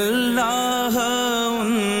अल्लाह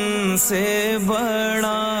उनसे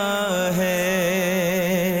बड़ा है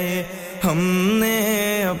हमने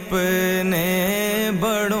अपने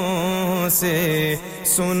बड़ों से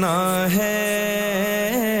सुना है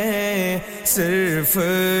सिर्फ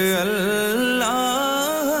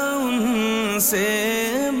अल्लाह उनसे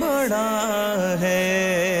बड़ा है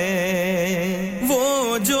वो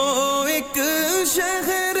जो एक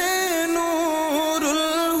शहर नूरुल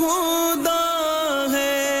हुदा है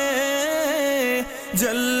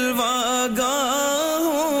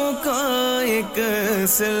जलवागाहों का एक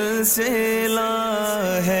सिलसिला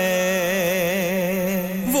है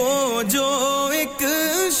वो जो एक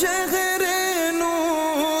शहर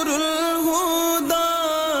नूरुल हुदा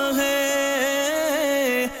है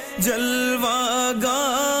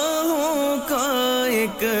जलवागाहों का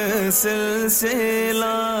एक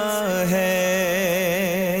सिलसिला है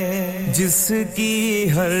जिसकी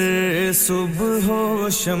हर सुबह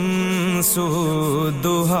शम्सो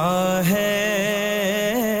दुहा है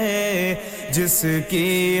जिसकी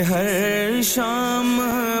हर शाम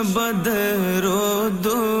बदरो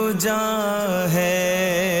दुजा है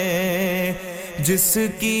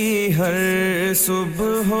जिसकी हर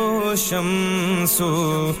सुबह शम्सो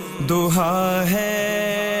दुहा है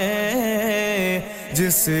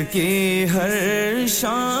जिसकी हर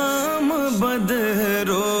शाम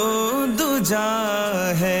बदरो दुजा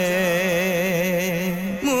है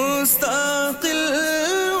मुस्तकिल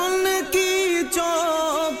उनकी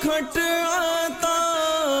चौखट आता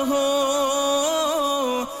हो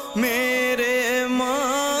मेरे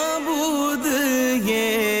माबूद ये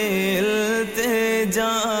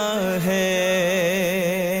इल्तिजा है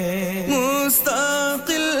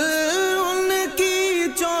मुस्तकिल उनकी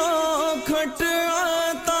चौखट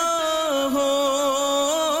आता हो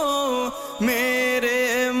मेरे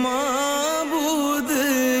माबूद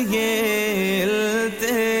ये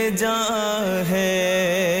इल्तिजा है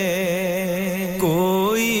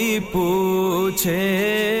कोई पूछे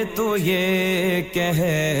तो ये कह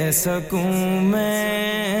सकूं मैं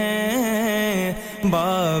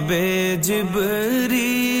बाबे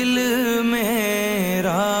जिब्रील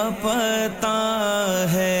मेरा पता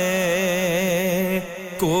है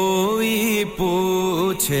कोई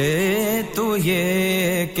पूछे तो ये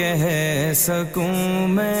कह सकूं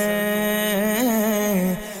मैं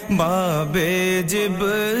बाबे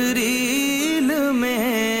जिब्रील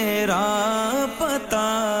मेरा पता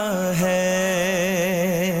है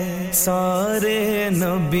सारे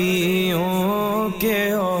नबियों के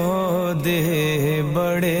ओहदे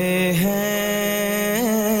बड़े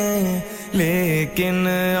हैं लेकिन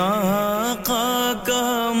आका का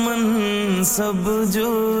मनसब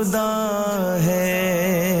जुदा है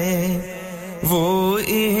वो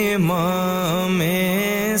इमाम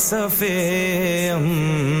सफ़े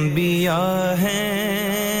अंबिया हैं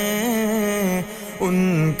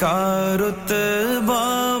उनका रुतबा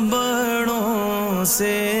बड़ों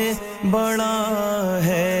से बड़ा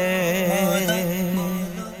है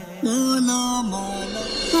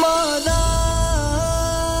मौला मौला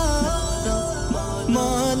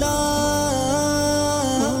मौला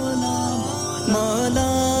मौला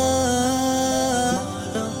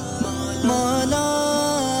मौला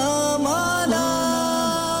मौला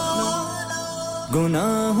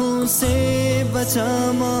गुनाहों से बचा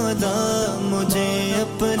मौला मुझे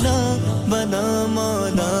अपना बना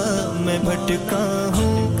मौला मैं भटका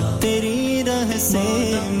हूँ तेरी राह से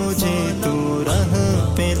मुझे तू राह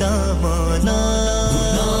पे ला मौला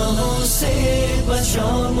गुनाहों से बचा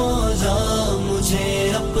मौला मुझे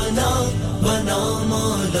अपना बना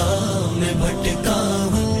मौला मैं भटका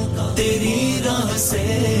हूँ तेरी राह से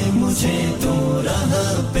मुझे तू राह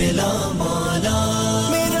पे ला मौला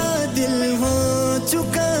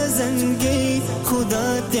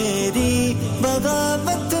खुदा तेरी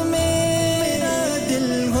बगावत में मेरा दिल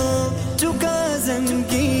हो चुका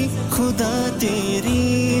ज़ंगी खुदा तेरी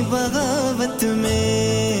बगावत में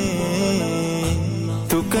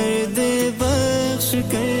तू कर दे बख्श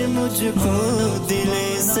कर मुझको दिले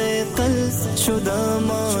से कल शुदा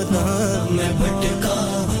मौला मैं भटका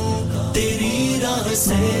हूँ तेरी राह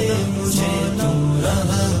से मुझे तू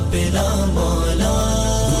राह पिला मौला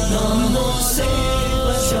गुनाहों से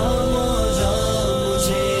बचा मौला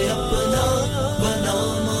मुझे अपना बना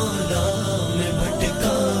मौला मैं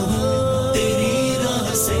भटका हूँ तेरी राह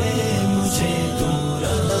से मुझे तू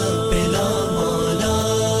राह पिला मौला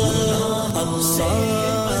गुनाहों से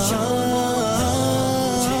बचा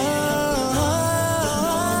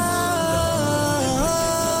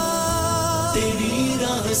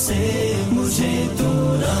से मुझे तू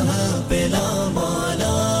राह पिला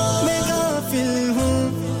मौला मैं गाफिल हूँ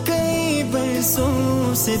कई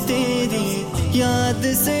बरसों से तेरी याद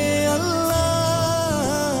से अल्लाह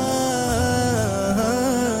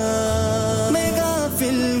मैं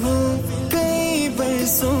गाफिल हूँ कई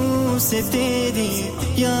बरसों से तेरी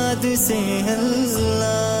याद से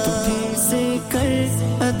अल्लाह तू से कर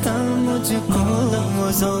अता मुझको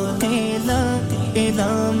ज़ौक़े ला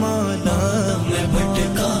इला मौला मैं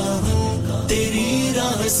भटका हूँ तेरी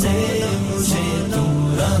राह से मुझे तू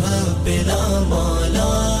राह पिला मौला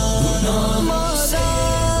गुनाहों से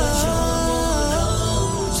बचा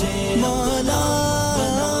मुझे मौला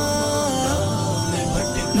मैं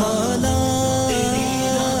भटका मौला तेरी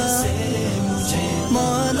राह से मुझे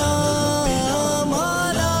मौला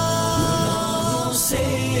मौला गुनाहों से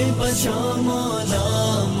बचा मौला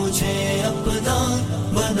मुझे अपना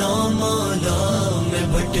बना मौला मैं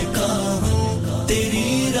भटका हूँ तेरी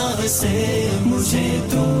राह से मुझे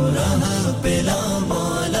तू राह पिला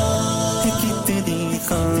मौला कितनी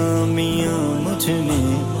खामियां मुझ में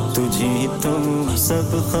तुझे तो सब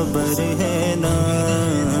खबर है ना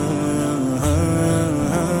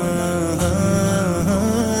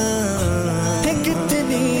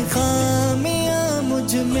कितनी खामियां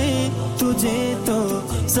मुझ में तुझे तो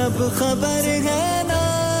सब खबर है ना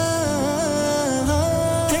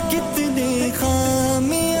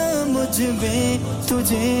खामियां मुझ में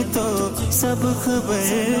तुझे तो सब खबर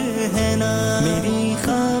है ना मेरी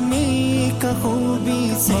खामी का खूबी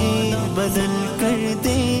से बदल कर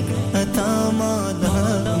दे अता मौला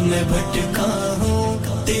मैं भटका हूँ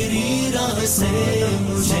तेरी राह से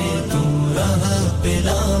मुझे तू राह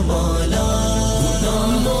पिला मौला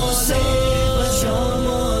गुनाहों से बचा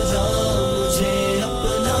मौला मुझे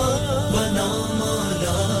अपना बना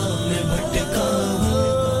मौला मैं भटका हूँ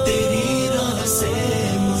तेरी राह से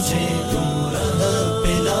मुझे तू राह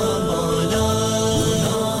पिला मौला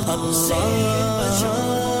गुनाहों से बचा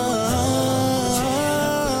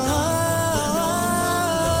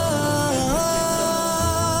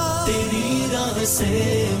तेरी राह से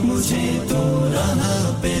मुझे तू राह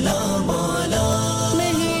पिला मौला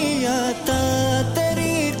नहीं आता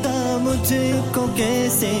तरीका मुझको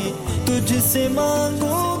कैसे तुझसे मांगू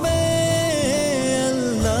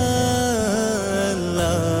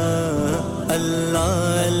Allah Allah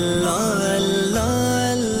Allah Allah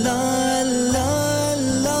Allah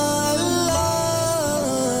Allah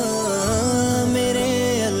mere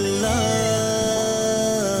Allah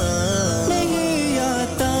nahi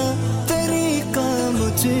aata tarika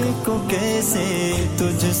mujhko kaise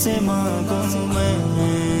tujhse maangu main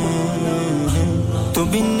tu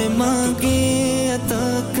bin maange ata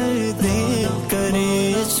kar de kare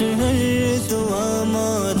ashhar dua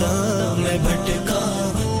maula main bhatka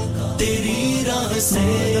तेरी राह से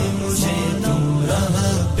मुझे तू राह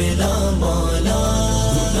पिला मौला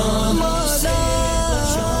गुनाहों से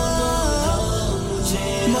बचा मुझे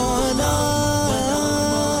मौला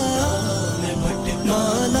मैं भटका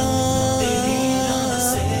मौला तेरी राह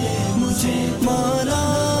से मुझे मौला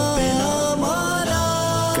पिला मौला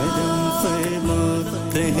करम फरमा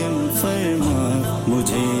रहम फरमा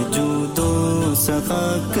मुझे जो दो सखा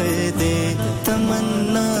कर दे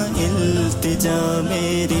तमन्ना इल्तिजा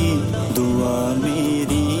मेरी दुआ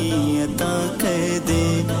मेरी अता कर दे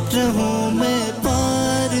रहूं मैं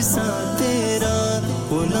पार सा तेरा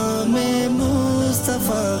गुलाम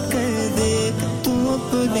मुस्तफा कर दे तू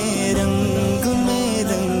अपने रंग में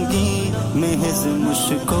रंगी महज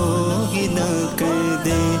मुझको गिला कर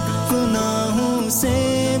दे गुनाहों से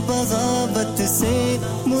बगावत से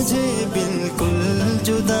मुझे बिल्कुल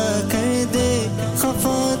जुदा कर दे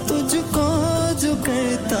खफा तुझको जो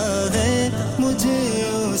करता है मुझे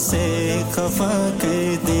उसे खफा कर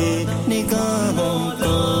दे निगाहों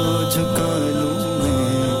को झुका लूं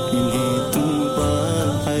मैं इन्हें तू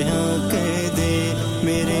बाहया कर दे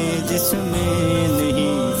मेरे जिस्म में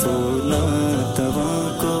नहीं फूला तवा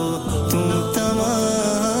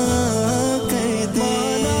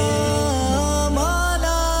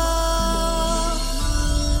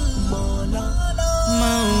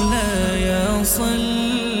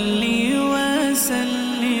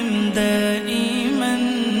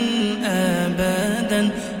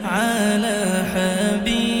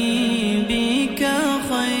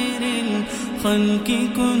خلق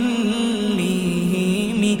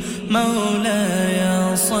كلهم مولاي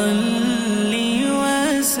صل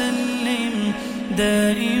وسلم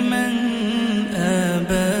دائما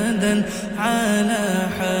أبدا على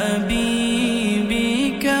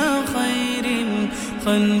حبيبك خير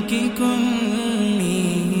الخلق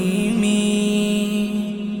كلهم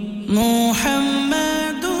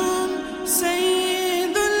محمد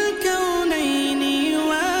سيد الكونين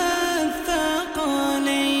والثقلين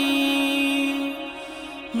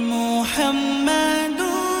محمد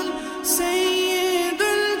سيد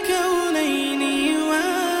الكونين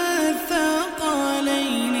والثقلين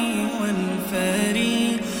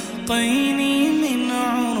والفريقين من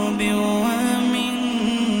عرب ومن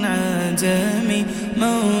عجم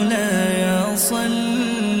مولاي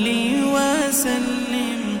صل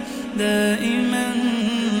وسلم دائما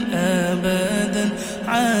أبدا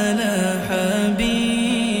على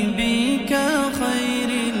حبيبك خير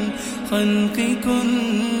الخلق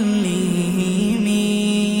كلهم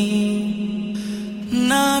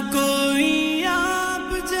ना कोई आप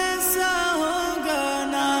जैसा होगा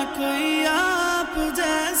ना कोई आप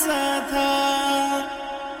जैसा था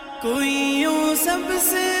कोई यूं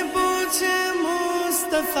सबसे पूछे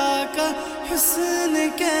मुस्तफा का हुस्न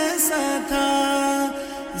कैसा था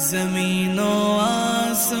ज़मीन और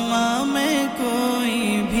आसमां में कोई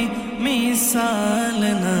भी मिसाल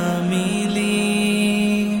ना मिली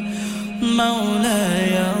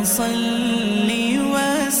مولاي صل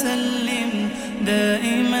وسلم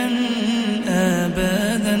دائما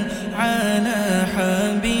أبدا على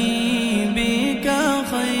حبيبك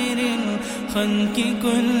خير الخلق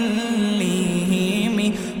كلهم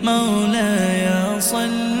مولاي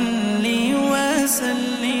صل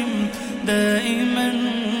وسلم دائما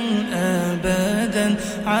أبدا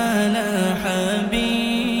على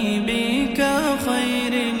حبيبك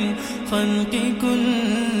خير الخلق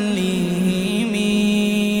كلهم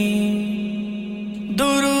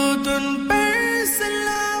درود پر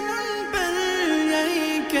سلام پر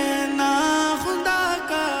یہی کہنا خدا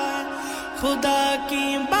کا خدا کی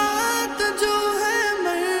بات جو ہے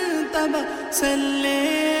مرتبہ صلی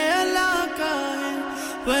اللہ کا ہے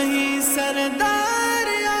وہی سردار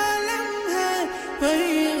عالم ہے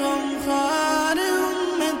وہی غمخوار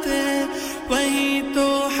امت ہے وہی تو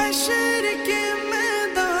حشر کے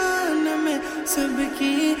میدان میں سب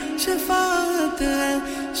کی شفاعت ہے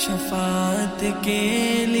شفاعت کے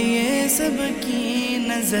لیے سب کی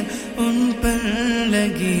نظر ان پر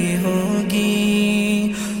لگی ہوگی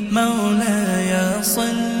مولاي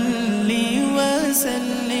صل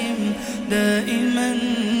وسلم دائما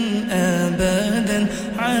أبدا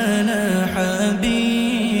على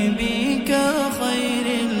حبيبك خير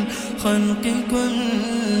الخلق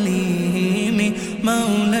كلهم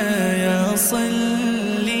مولاي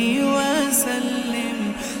صل وسلم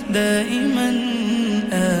دائما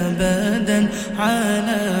أبدا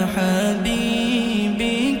على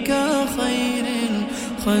حبيبك خير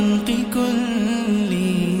الخلق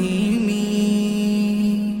كلهم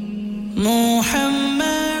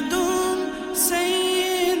محمد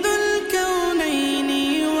سيد الكونين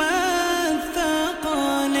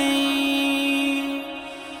والثقلين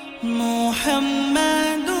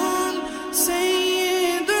محمد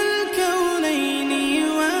سيد الكونين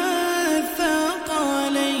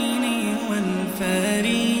والثقلين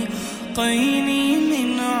والفريقين من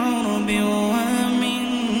عرب ومن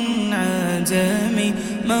عجم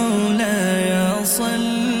مولاي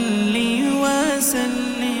صل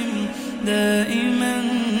وسلم دائما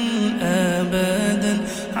أبدا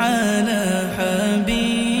على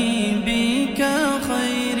حبيبك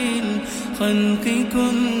خير الخلق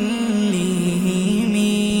كلهم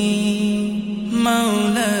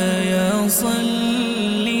مولاي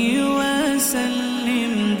صل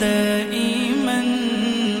وسلم دائما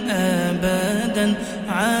أبدا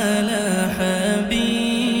على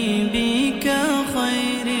حبيبك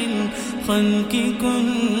خير الخلق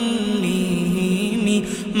كلهم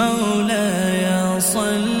مولاي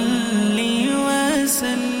صل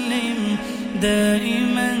وسلم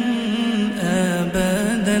دائما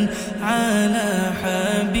أبدا على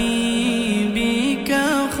حبيبك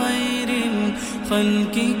خير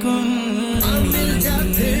الخلق كلهم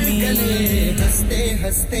हंसते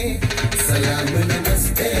हंसते सलाम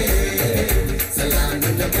नमस्ते सलाम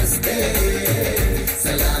नमस्ते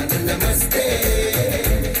सलाम नमस्ते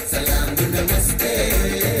सलाम नमस्ते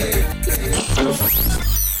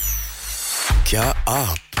क्या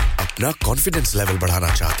आप अपना कॉन्फिडेंस लेवल बढ़ाना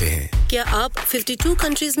चाहते हैं? क्या आप 52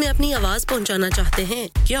 कंट्रीज में अपनी आवाज पहुंचाना चाहते हैं?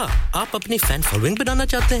 क्या आप अपनी फैन फॉलोइंग बनाना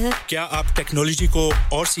चाहते हैं? क्या आप टेक्नोलॉजी को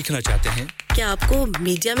और सीखना चाहते हैं? क्या आपको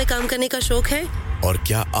मीडिया में काम करने का शौक है? और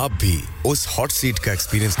क्या आप भी उस हॉट सीट का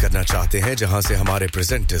एक्सपीरियंस करना चाहते हैं जहां से हमारे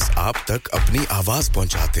प्रेजेंटर्स आप तक अपनी आवाज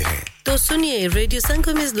पहुंचाते हैं? तो सुनिए, radio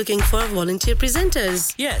Sangam is looking for volunteer presenters.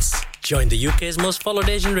 Yes, join the UK's most followed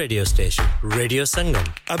Asian radio station, Radio Sangam.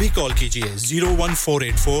 Abhi call kijiye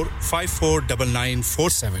 01484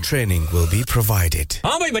 549947. Training will be provided.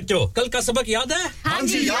 हाँ भाई बच्चों, कल का सबक याद है? हाँ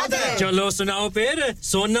जी याद है। चलो सुनाओ फिर।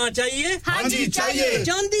 सोना चाहिए? हाँ जी चाहिए।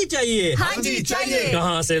 चांदी चाहिए? हाँ जी चाहिए।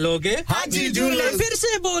 कहाँ से लोगे? हाँ जी जूलर्स। फिर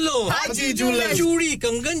से बोलो। हाँ जी जूलर्स। चूड़ी,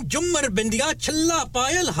 कंगन, झुमर, बिंदिया, छल्ला,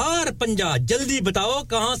 पायल, हार, पंजा। जल्दी बताओ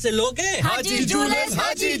कहाँ से लोगे? हाजी जूलर्स,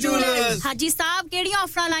 हाजी जूलर्स। हाजी साहब केड़ी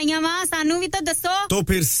ऑफर लाईयां वा सानू भी तो दसो। तो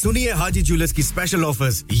फिर सुनिए हाजी जूलर्स की स्पेशल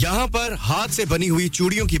ऑफर्स। यहाँ पर हाथ से बनी हुई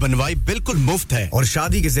चूड़ियों की बनवाई बिल्कुल मुफ्त है और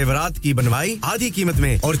शादी के जेवरात की बनवाई आधी कीमत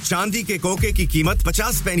में और चांदी के कोके की कीमत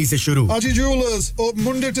 50 पैसे से शुरू। Haji Jewellers, open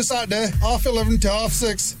Monday to Saturday, 11:30 to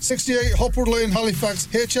 6:30, 68 Hopwood Lane, Halifax,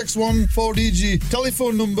 HX1 4DG.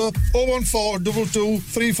 Telephone number 01422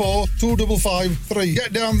 34 2553.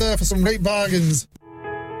 Get down there for some great bargains.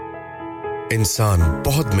 इंसान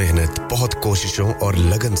बहुत मेहनत, बहुत कोशिशों और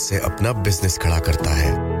लगन से अपना बिजनेस खड़ा करता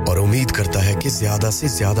है और उम्मीद करता है कि ज्यादा से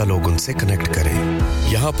ज्यादा लोग उनसे कनेक्ट करें।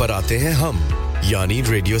 यहाँ पर आते हैं हम, यानी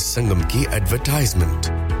रेडियो संगम की एडवर्टाइजमेंट।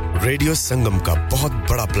 रेडियो संगम का बहुत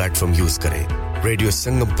बड़ा प्लेटफॉर्म यूज करें। रेडियो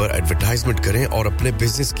संगम पर एडवर्टाइजमेंट करें और अपने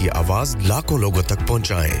बिजनेस की आवाज लाखों लोगों तक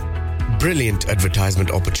पहुंचाएं। Brilliant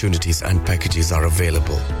advertisement opportunities and packages are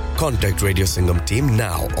available. Contact Radio Singham team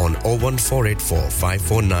now on 01484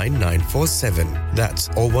 549 947. That's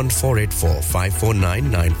 01484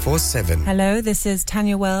 549 947. Hello, this is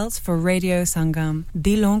Tanya Wells for Radio Sangam.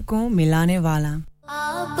 Dilon ko milane wala.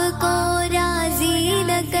 आपको राजी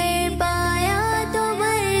न कर पाया तो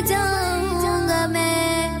मर जाऊंगा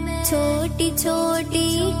मैं छोटी छोटी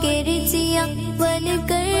किरचियां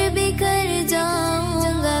बनकर बिखर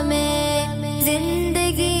जाऊंगा मैं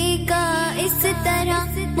जिंदगी का इस तरह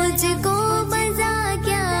मुझको मजा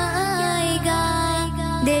क्या आएगा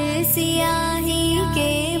दिल सियाही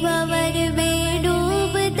के भंवर में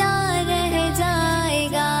डूबता रह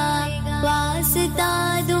जाएगा वास्ता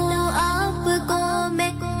दूं आपको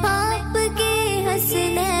मैं आपके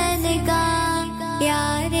हसनैन का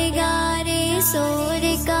यार गारे सोर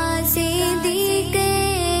का सिद्दीक़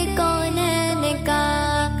कौनैन का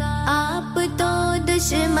आप तो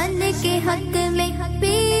दुश्मन के हक में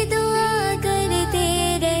भी दुआ करते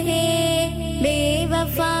रहे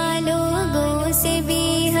बेवफा लोगों से भी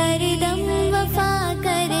हरदम वफा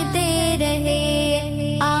करते रहे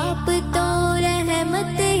आप तो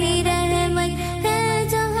रहमत ही रहमत है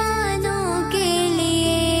जहानों के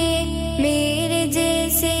लिए मेरे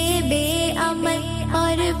जैसे बेअमल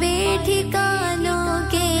और बेठिकानों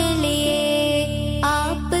के लिए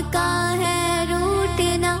आपका है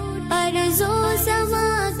रूठना अर्ज़ो समा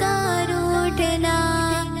का रूठना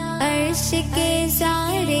अर्श के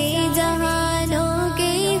सारे जहानों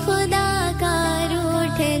के खुदा का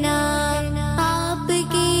रूठना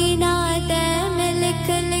आपकी नात में लिख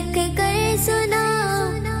लिख कर सुना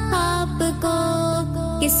आपको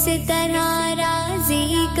किस तरह राजी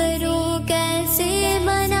करूं कैसे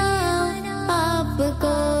मनाऊं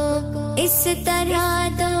आपको इस तरह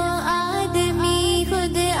तो आदमी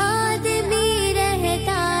खुद आदमी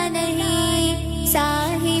रहता नहीं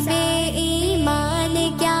साहिबे ईमान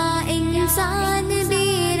क्या इंसान भी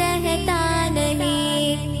रहता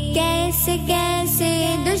नहीं कैसे कैसे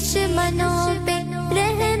दुश्मनों पे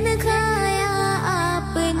रहम खाया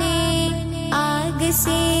आपने आग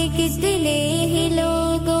से कितने ही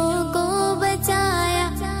लोगों को बचाया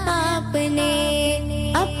आपने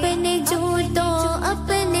अपने जूतों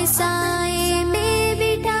अपने साए में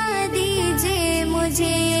बिठा दीजिए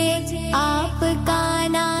मुझे आपका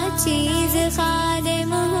ना चीज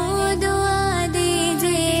खादिम हूँ दुआ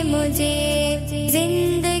दीजिए मुझे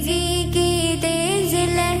जिंदगी की तेज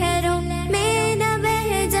लहरों में न बह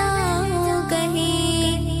जाऊं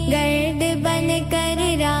कहीं गर्द बनकर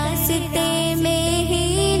रास्ते में ही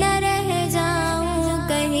न रह जाऊं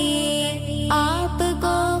कहीं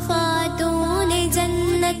आपको खातून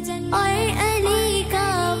जन्नत और अली का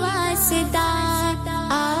वास्ता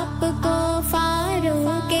आपको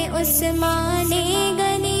फारूक उस्मानी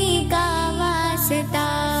गनी का वास्ता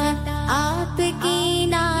आपकी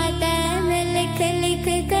नात में लिख लिख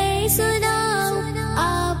कर सुनाऊं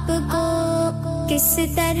आपको किस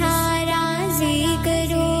तरह राजी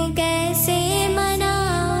करूं कैसे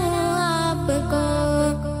मनाऊं आपको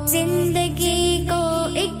जिंदगी को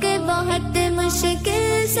एक बहुत मुश्किल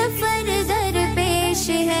सफर दरपेश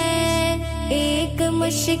है एक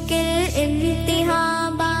मुश्किल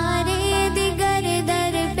इम्तिहान बारे दिगर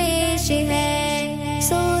दरपेश है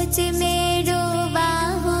सोच में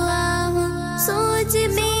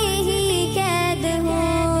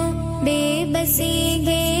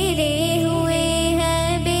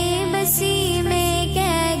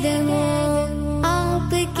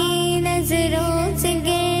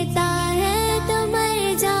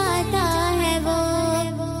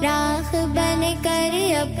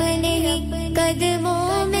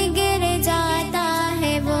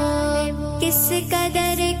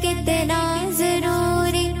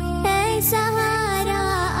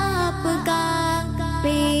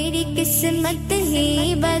किस्मत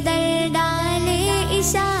ही बदल डाले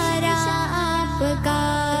इशारा आपका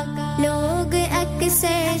लोग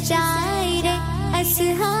अक्सर शायर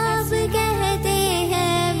असहाब कहते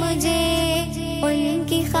हैं मुझे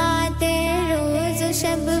उनकी खातिर रोज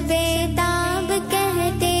शब बेताब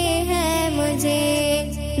कहते हैं मुझे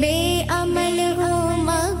बेअमल हो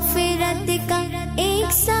मगफिरत का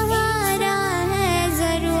एक सहारा है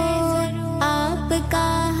जरूर आपका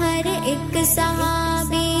हर एक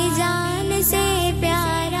सहाबी जान से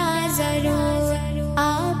प्यारा जरूर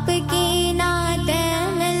आपकी नाते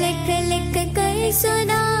में लिख लिख कर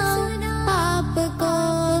सुनाऊं आपको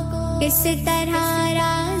किस तरह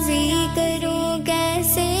राजी करूं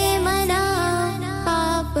कैसे मनाऊं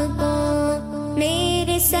आपको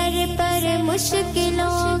मेरे सर पर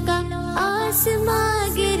मुश्किलों का आसमां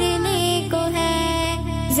गिरने को है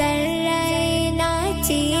जर्रे ना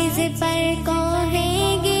चीज पर कोहे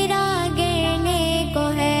गिरा गिरने को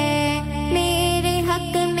है मेरे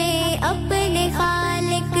हक में अपने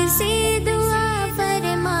खालिक से दुआ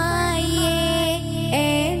फरमाइए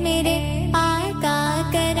ऐ मेरे आका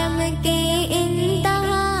करम के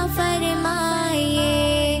इंतहा फरमाइए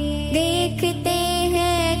देखते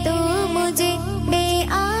हैं तो मुझे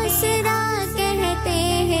बेआसरा कहते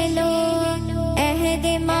हैं लोग अहद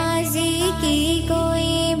माजी की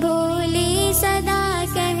कोई भूली सदा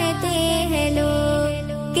कहते हैं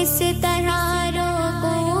लोग किस तरह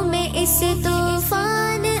रोकूं मैं इस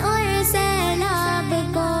तूफान और सैलाब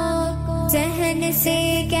को जहन से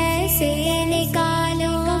कैसे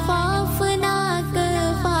निकालूं खौफनाक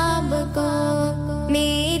ख्वाब को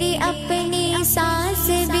मेरी अपनी सांस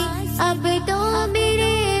भी अब तो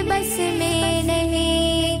मेरे बस में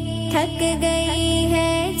नहीं थक गई है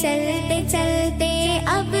चलते चलते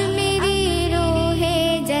अब मेरी रूह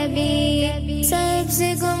जबी सब्ज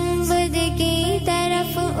गुंबद की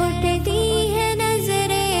तरफ उठती है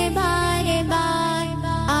नजरें बार बार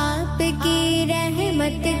आपकी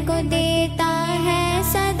रहमत को देता है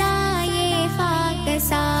सदा ये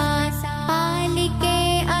खाकसार खालिके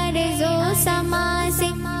अर्ज़ो समा से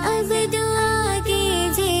अब दुआ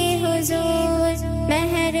कीजिए हुजूर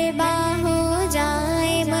मेहरबान हो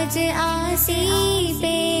जाए मुझ आसी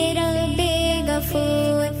पे रब्बे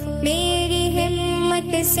गफूर मेरी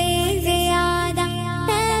हिम्मत से ज्यादा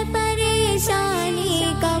है परेशानी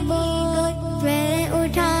का बोझ मैं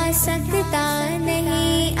उठा सकता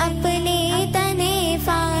नहीं अपने तने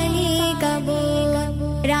फानी का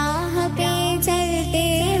बोझ राह पे चलते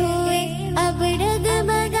हुए अब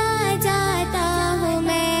डगमगा जाता हूँ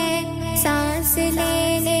मैं सांस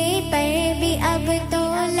लेने पर भी अब तो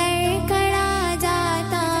लड़खड़ा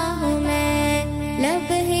जाता हूँ मैं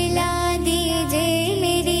लब हिला दीजिए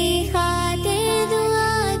मेरी खातिर दुआ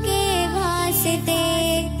के वास्ते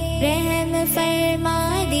रहम फरमा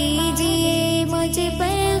दीजिए मुझ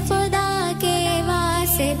पर खुदा के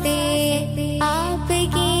वास्ते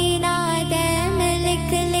आपकी नाते में लिख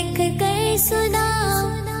लिख कर सुनाऊं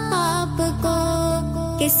आपको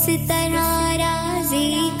किस तरह राजी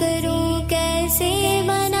करूं कैसे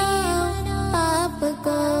मनाऊं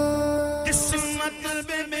आपको किस्मत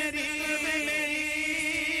में मेरी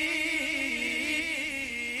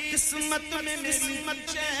किस्मत में मेरी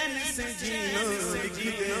चैन से जीना लिख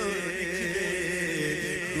दे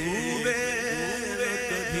डूबे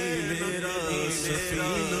कभी मेरा सफीना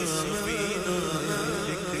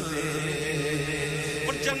लिख दे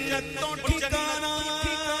और जन्नत तो ठिकाना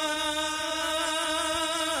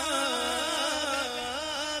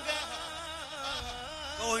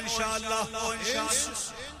ओ इंशाअल्लाह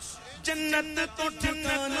जन्नत तो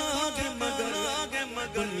ठिकाना मगर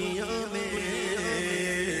दुनिया में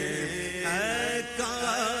है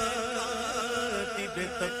कातिब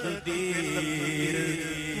तकदीर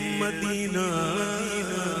मदीना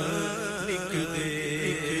लिख दे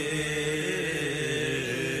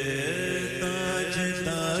ताज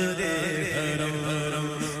तारे हरम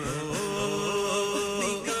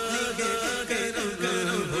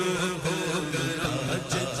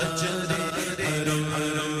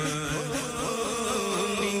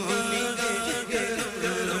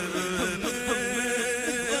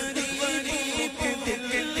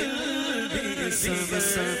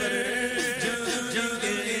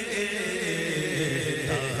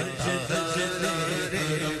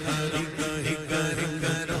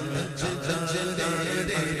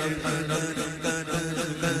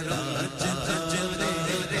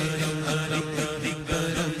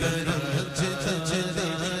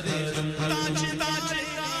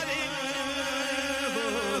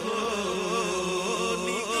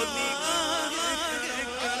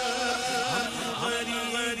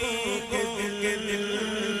के दिल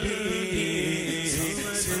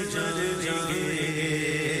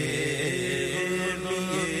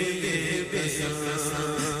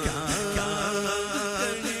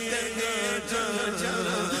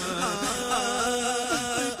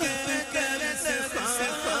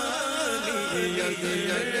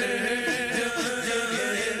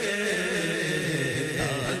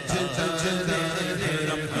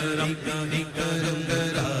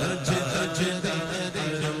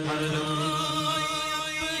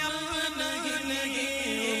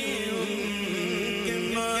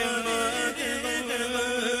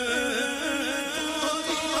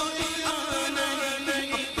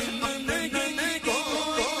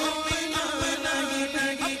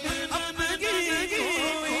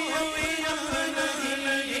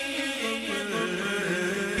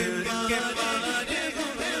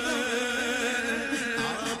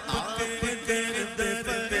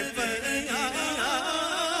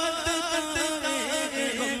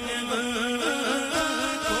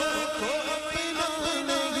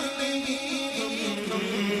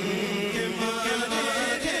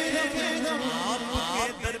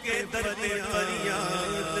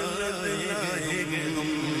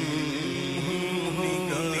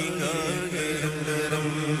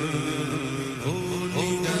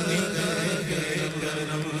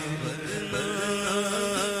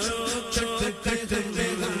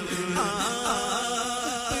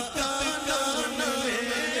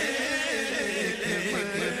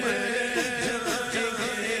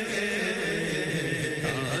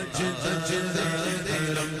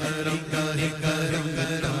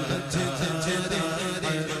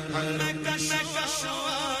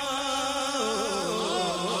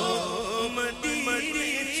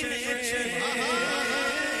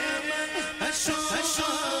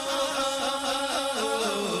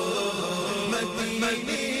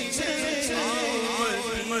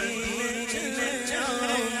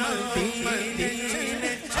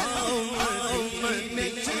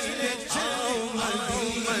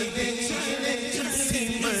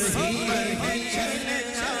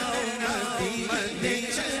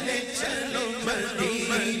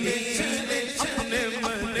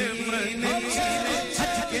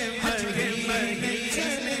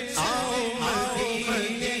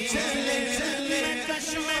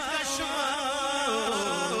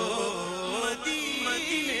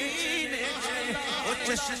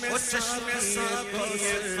چشمے سے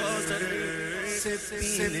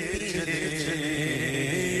پینے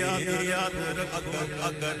یاد رکھو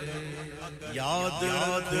اگر یاد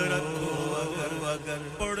رکھو اگر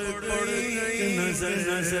پڑ گئی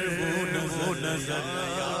نظر وہ نظر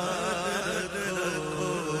یاد رکھو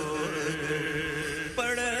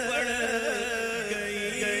پڑ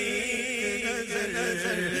گئی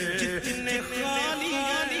نظر جتنے خالی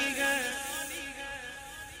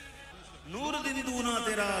نور دن دونا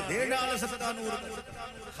تیرا دے ڈال سکتا نور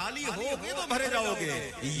خالی ہو گے تو بھرے جاؤ گے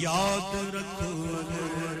یاد رکھو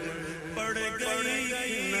پڑ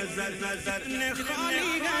گئی نظر نے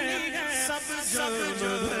خالی سب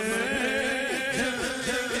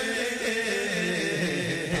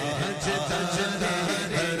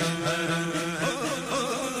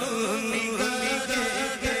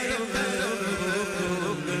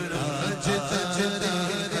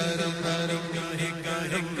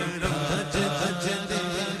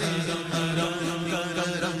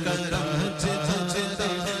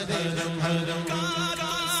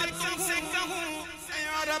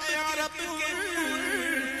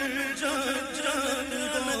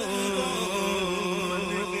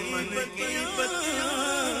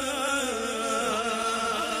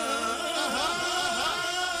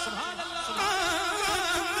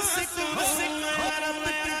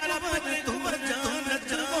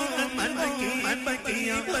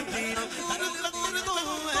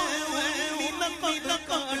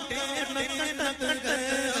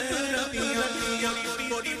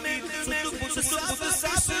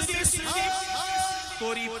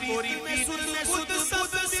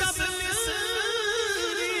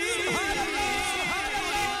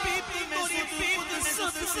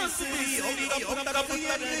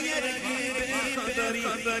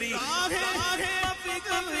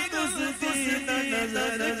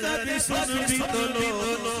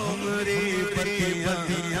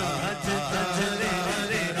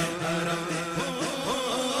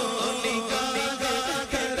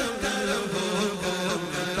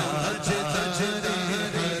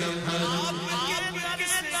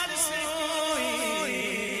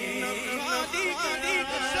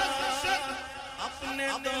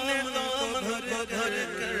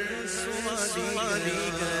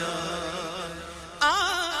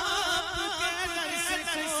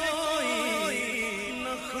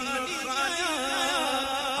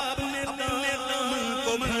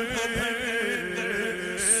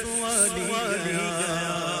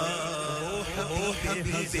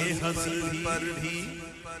پر بھی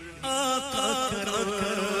آقا کرو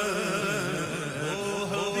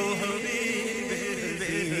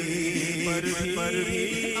پر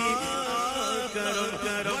بھی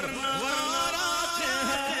کرو ورنہ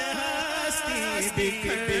ہستی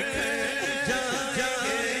بکھر جائے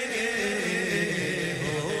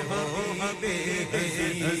ہو بے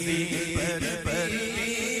ہستی پر بھی آقا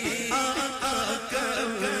کرو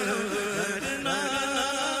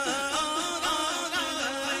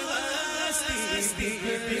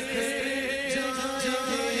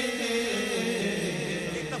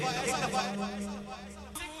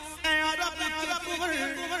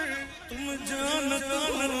تم جان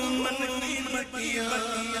من کی مکیا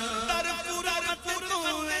در پورا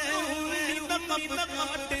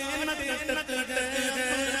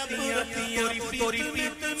توری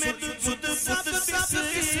پیت میں سد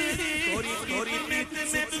توری پیت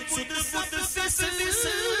میں سد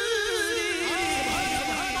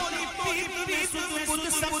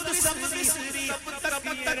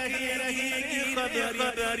رہے گی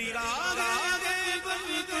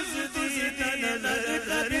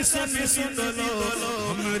قدری سن لو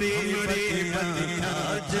ہمری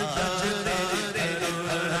بتیاں جدا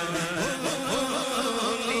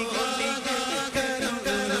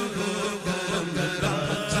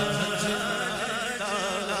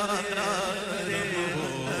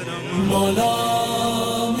مولا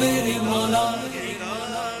میرے مولا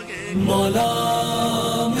مولا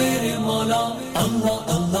میرے مولا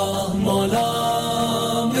اللہ اللہ مولا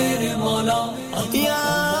میرے مولا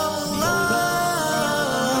یا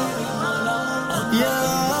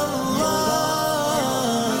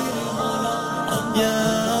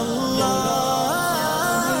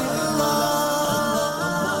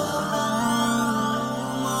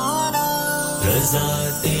رضا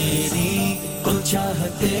تیری کو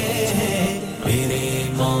چاہتے ہیں میرے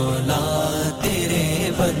مولا تیرے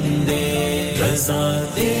بندے رضا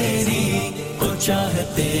تیری کو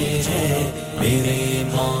چاہتے ہیں मेरे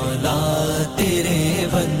मौला तेरे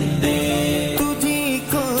बंदे तुझी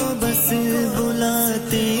को बस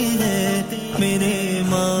बुलाते हैं मेरे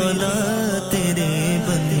मौला तेरे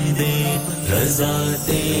बंदे रज़ा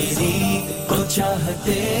तेरी को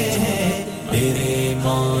चाहते हैं मेरे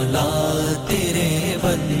मौला तेरे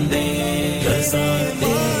बंदे रज़ा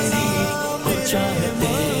तेरी को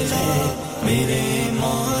चाहते हैं मेरे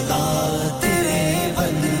मौला तेरे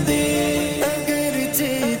बंदे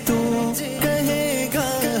अगरचे तू कहेगा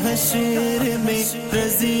हश्र में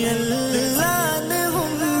रज़ी अल्लाह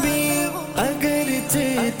अन्हुम भी अगरचे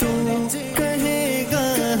तू कहेगा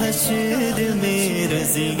हश्र में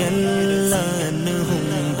रज़ी अल्लाह अन्हुम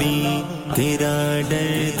भी तेरा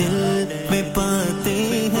डर दिल में पाते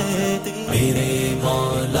हैं मेरे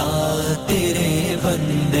मौला तेरे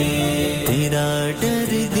बंदे तेरा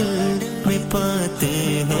डर दिल में पाते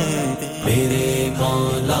हैं मेरे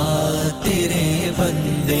मौला तेरे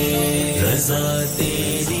बंदे रज़ा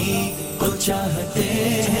तेरी को चाहते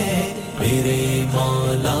हैं मेरे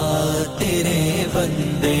मौला तेरे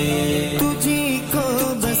बंदे तुझी को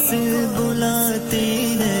बस बुलाते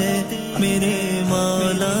हैं मेरे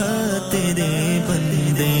मौला तेरे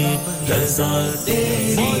बंदे रज़ा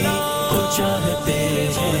तेरी को चाहते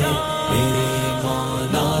हैं मेरे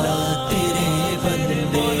मौला तेरे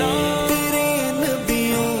बंदे तेरे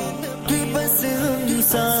नबियों की बस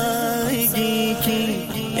हमसाएगी की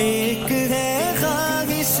एक है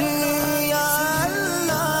ख्वाहिश या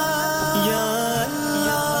अल्लाह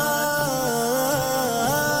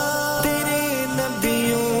तेरे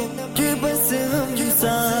नबियों की बस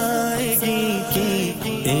हमसाएगी की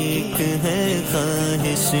एक है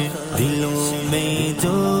ख्वाहिश दिलों में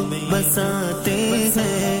जो बसाते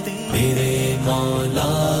हैं मेरे मौला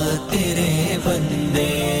तेरे बंदे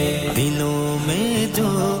दिलों में जो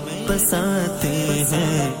बसाते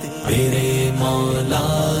हैं मेरे मौला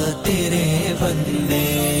तेरे बंदे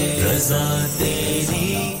रज़ा तेरी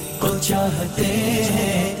को चाहते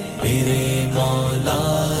हैं मेरे मौला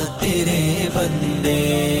तेरे बंदे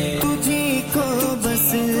तुझी को बस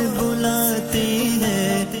बुलाते हैं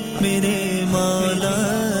मेरे मौला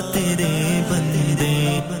तेरे बंदे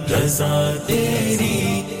रज़ा तेरी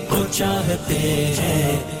को चाहते हैं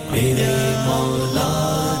मेरे मौला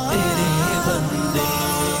तेरे बंदे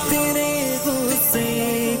तेरे गुस्से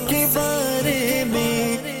के बारे में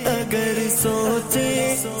अगर सोचे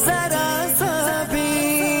जरा सा भी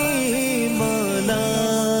मौला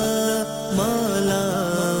मौला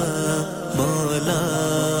मौला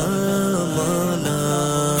मौला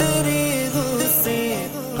तेरे गुस्से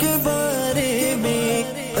के बारे में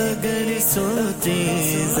अगर सोचे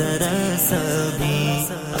जरा सा भी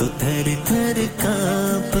तो थर थर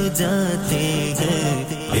कांप जाते हैं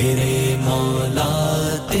मेरे मौला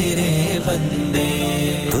तेरे बंदे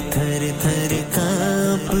तो थर थर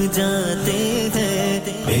कांप जाते हैं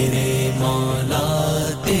मेरे मौला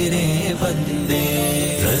तेरे बंदे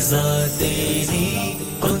रज़ा तेरी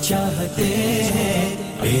को चाहते हैं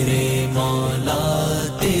मेरे मौला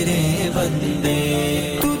तेरे बंदे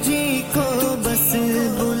तुझी को बस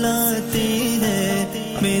बुलाते हैं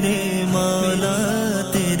मेरे मौला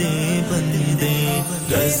तेरे बंदे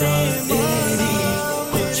रज़ा तेरी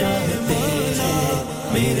को चाहते हैं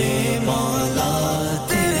मेरे मौला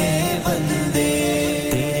तेरे बंदे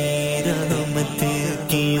तेरी रहमत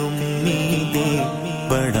की उम्मीदें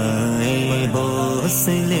बढ़ाए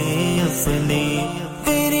हौसले अपने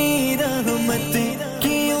तेरी रहमत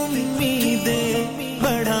की उम्मीदें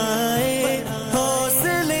बढ़ाए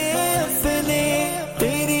हौसले अपने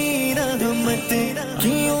तेरी रहमत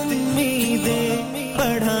की उम्मीदें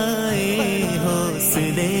बढ़ाए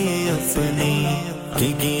हौसले अपने कि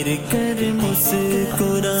गिर कर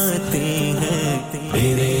मुस्कुराते हैं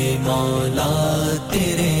मेरे मौला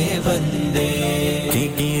तेरे बंदे कि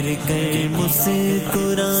गिर कर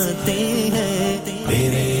मुस्कुराते हैं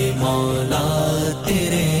मेरे मौला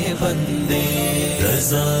तेरे बंदे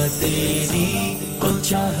रज़ा तेरी को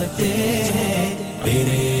चाहते हैं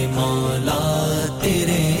मेरे मौला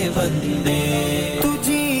तेरे बंदे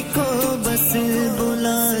तुझी को बस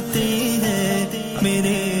बुलाते हैं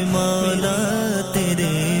मेरे मौला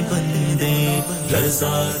तेरे बंदे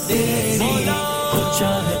रज़ा तेरी को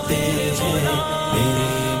चाहते हैं मेरे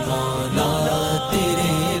मौला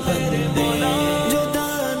तेरे बंदे जो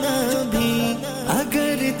दाना भी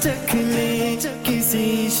अगर चख ले किसी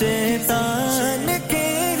शैतान के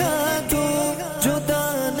हाथों जो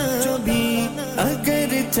दाना भी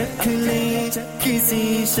अगर चख ले किसी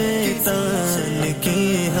शैतान के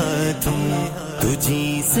हाथों तुझी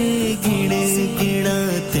से गिड़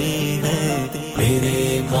गिड़ाते हैं मेरे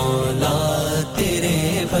मौला तेरे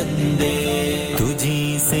बंदे तुझी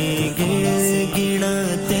से गिड़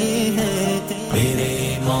गिड़ाते हैं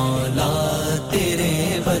मौला तेरे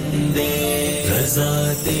बंदे रज़ा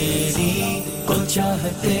तेरी को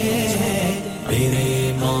चाहते हैं मेरे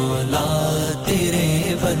मौला तेरे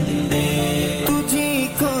बंदे तुझी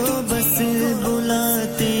को बस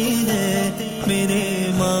बुलाते हैं मेरे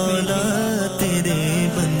मौला तेरे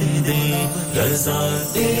बंदे रज़ा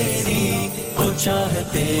तेरी को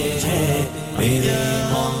चाहते हैं मेरे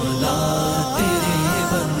मौला तेरे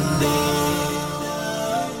बंदे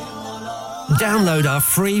Download our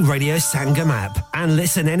free Radio Sangam app and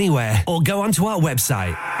listen anywhere or go onto our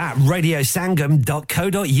website at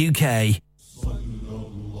radiosangam.co.uk.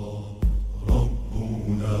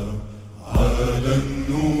 على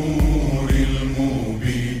النور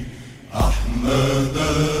المبين أحمد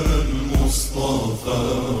المصطفى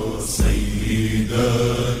سيد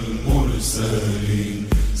المرسلين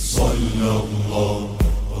صلى الله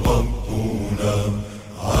ربنا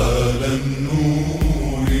على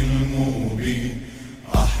النور المبين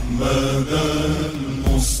أحمد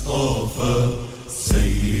المصطفى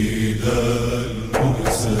سيد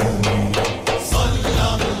المرسلين صلى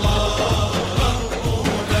الله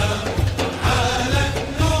ربنا على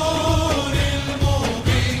النور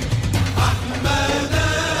المبين أحمد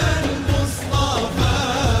المصطفى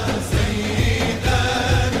سيد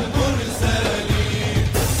المرسلين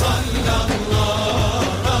صلى الله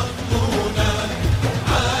ربنا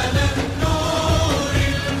على النور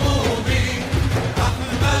المبين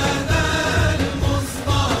أحمد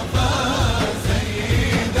المصطفى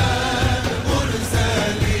سيد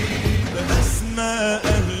المرسلين بأسماء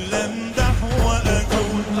أهلا امدح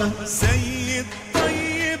وأقول سيد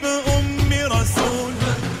طيب أم رسول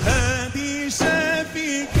هادي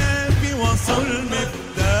شافي كافي وصل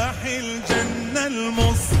مفتاح الجنة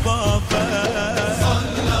المصطفى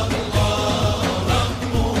صلى الله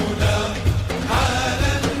ربنا على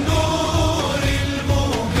النور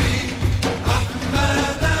المبين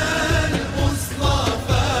أحمد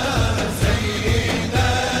المصطفى سيد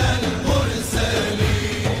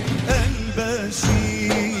المرسلين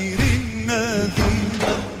البشير النذير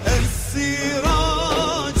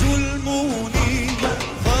السراج المنير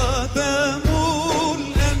خاتم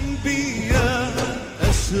الأنبياء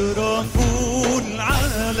أشرف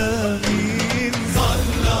العالمين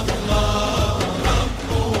صلى الله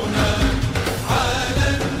ربنا على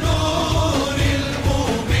النور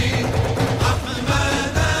المبين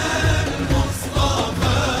أحمد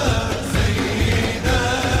المصطفى سيد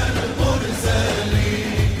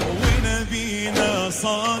المرسلين ونبينا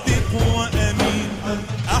صادق وأمين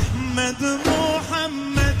أحمد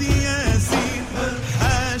محمد ياسين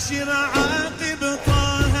حاشر عاقب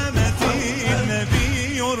طه متين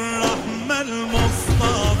نبي الرحمة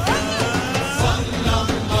المصطفى صلى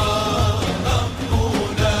الله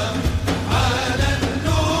ربنا على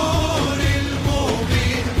النور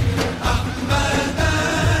المبين أحمد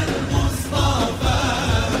المصطفى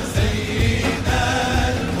سيد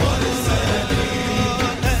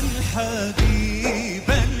المرسلين الحبيب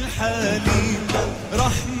الحليم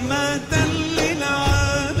رحمة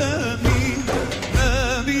للعالمين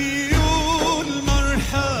نبي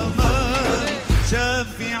المرحمة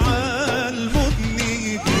شافع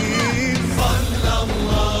المذنبين صلى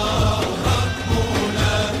الله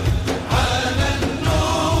ربنا على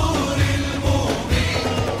النور المبين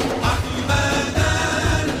أحمد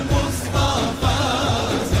المصطفى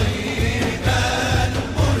سيد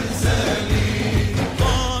المرسلين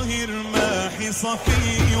طاهر ماحي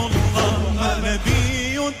صفي الله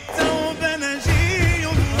نبي التوبة نجي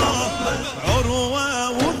الله عروة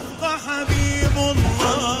وفق حبيب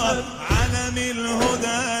الله علم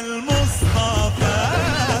الهدى المصطفى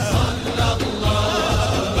صلى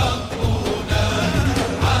الله ربنا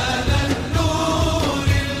على النور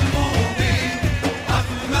المبين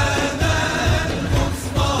أحمد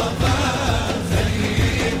المصطفى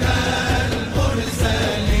سيد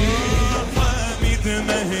المرسلين حامد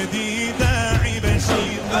مهدي داعي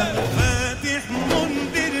بشير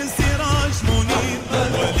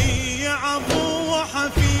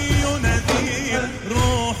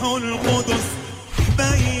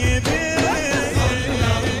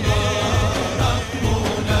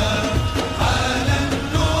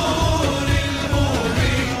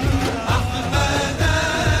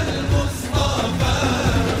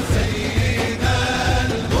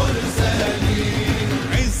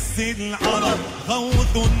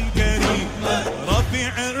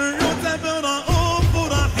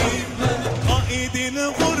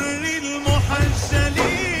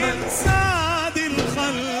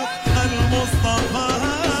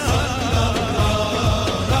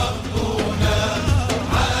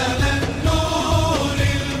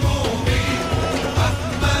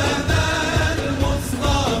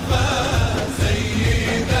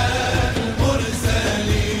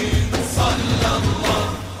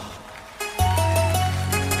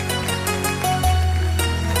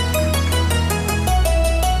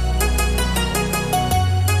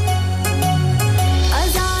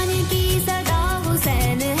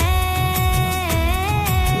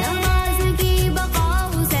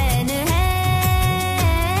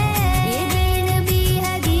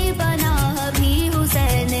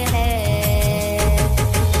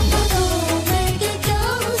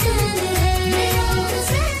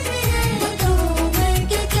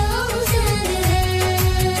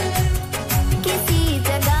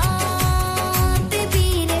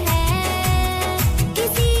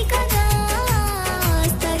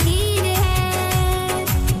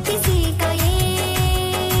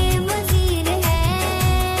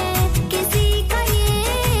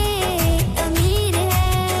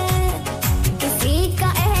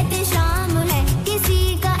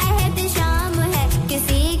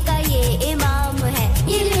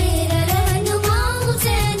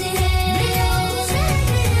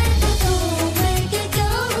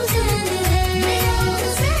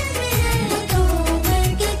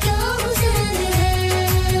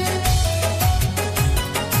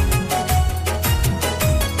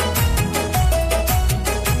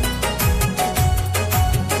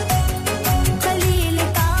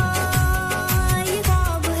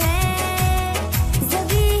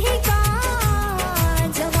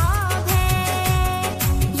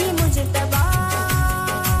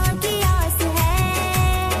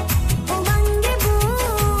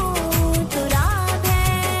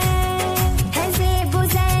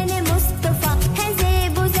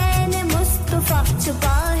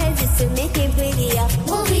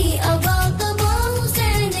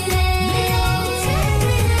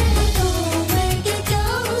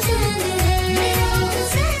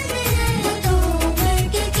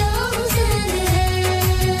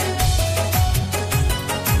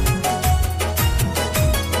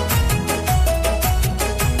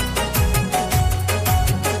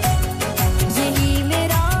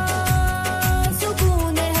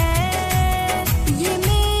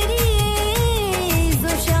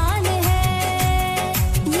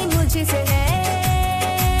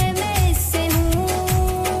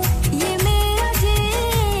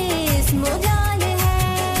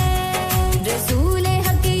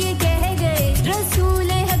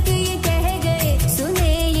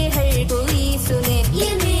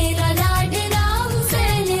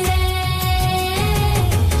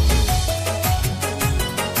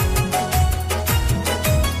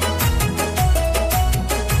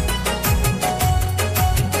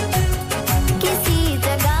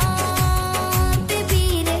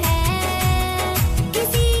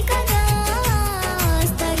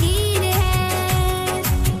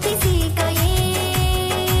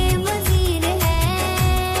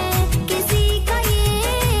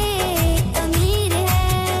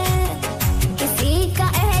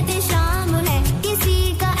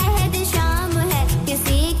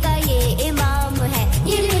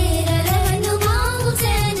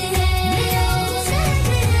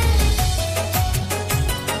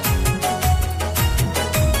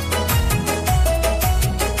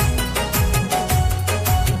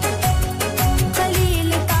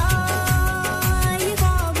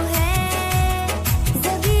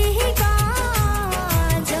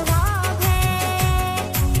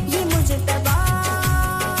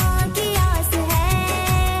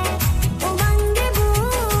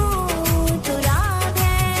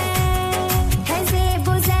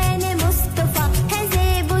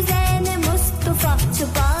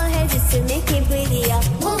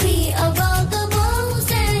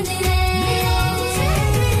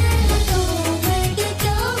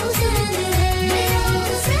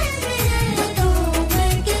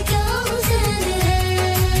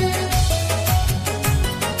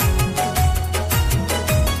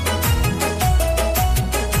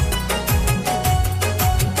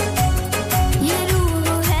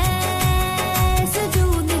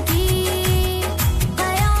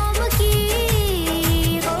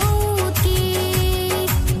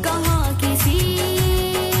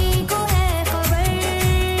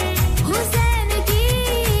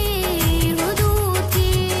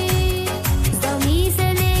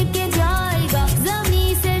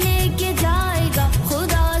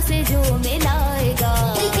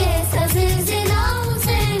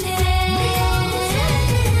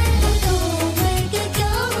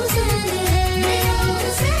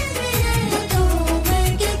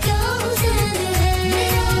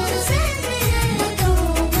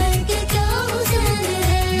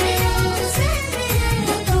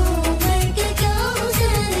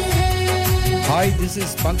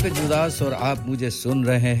is Pankaj Udas और आप मुझे सुन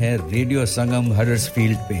रहे हैं रेडियो संगम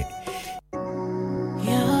हडर्सफील्ड पे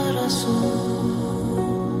या रसूल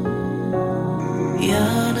या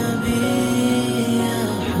नबी या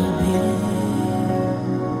हबीब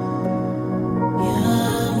या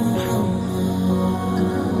मुहम्मद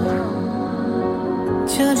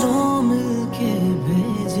चलो मिलके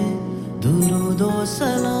भेजे दुरूद और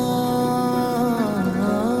सलाम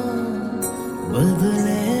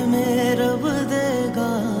बदले में रब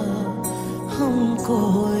देगा हमको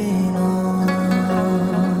इनाम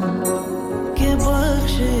के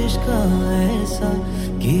बख्शिश का ऐसा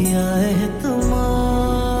किया है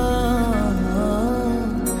तुमाम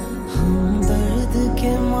हम दर्द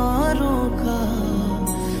के मारों का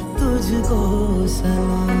तुझको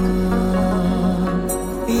सलाम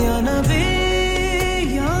या नबी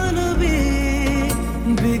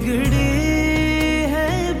बिगड़ी है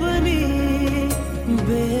बनी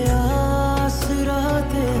बेआसरा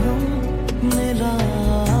थे हम मिला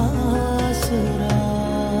आसरा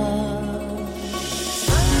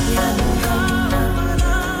या मुहम्मद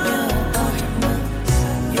या अहमद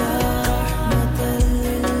या रहमतल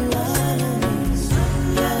लिल आलमीन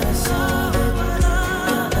या साहिब या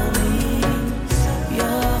अमीन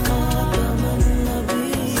या खातमन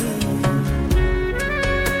नबीय्यीन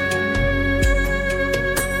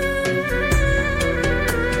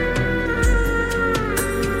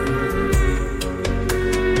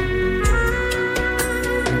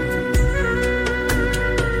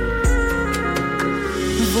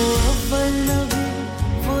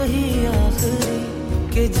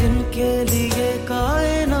कि जिनके लिए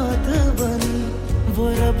कायनात बनी वो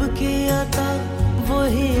रब की अता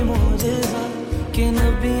वही मौजज़ा कि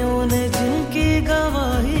नबियों ने जिनकी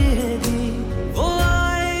गवाही दी वो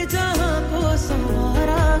आए जहां को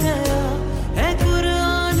संवारा गया है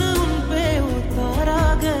कुरान उन पे उतारा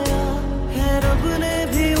गया है रब ने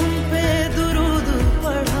भी उन पे दुरूद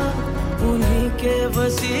पढ़ा उन्हीं के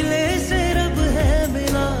वसीले से रब है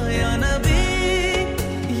मिला या नबी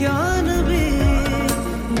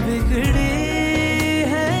बिगड़ी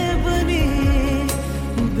है बनी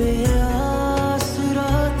बेआसरा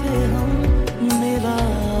थे हम मिला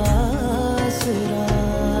आसरा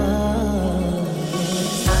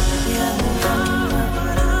या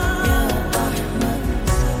मुहम्मद या अहमद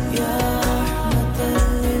या रहमतल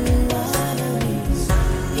लिल आलमीन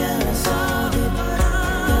या साहिब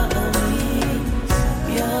या अमीन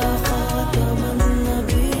या खातमन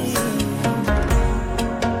नबीय्यीन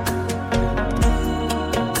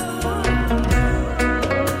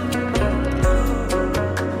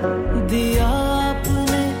दिया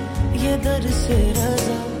आपने ये दर से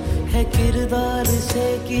रज़ा है किरदार से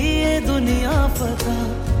की ये दुनिया फता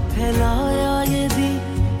फैलाया ये दी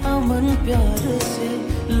अमन प्यार से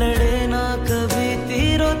लड़े ना कभी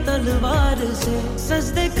तीरों तलवार से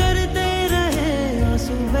सजदे करते रहे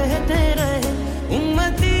आंसू बहते रहे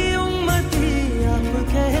उम्मती उम्मती आप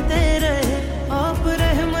कहते रहे आप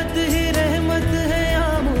रहमत ही रहमत है या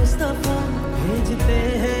मुस्तफा भेजते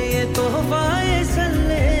हैं ये तोहफा ये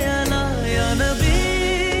सल्ले अला या नबी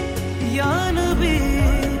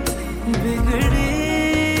बिगड़ी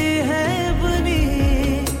है बनी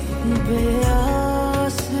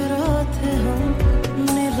बेआसरा थे हम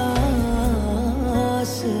मिला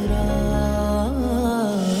आसरा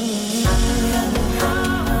या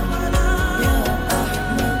मुहम्मद या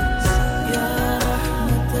अहमद या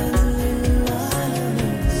रहमतल लिल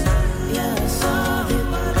आलमीन या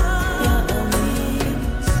साहिब या अमीन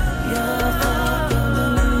या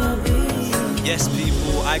खातमन नबीय्यीन Yes,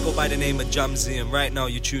 people, I go by the name of Jamzi, and right now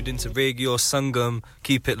you're tuned into Radio Sangam.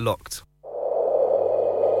 Keep it locked.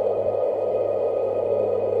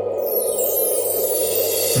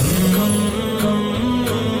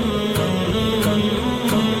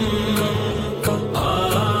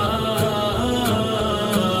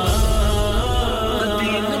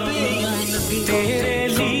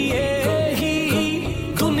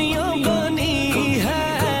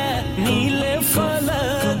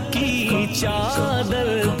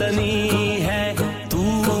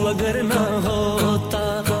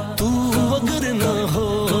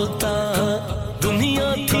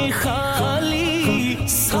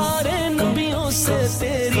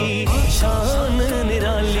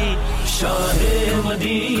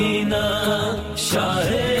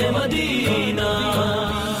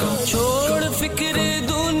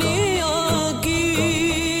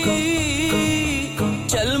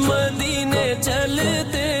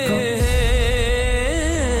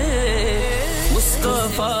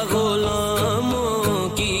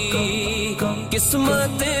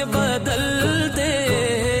 किस्मतें बदलते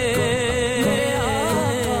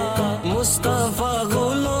मुस्तफा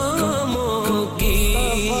गुलामों की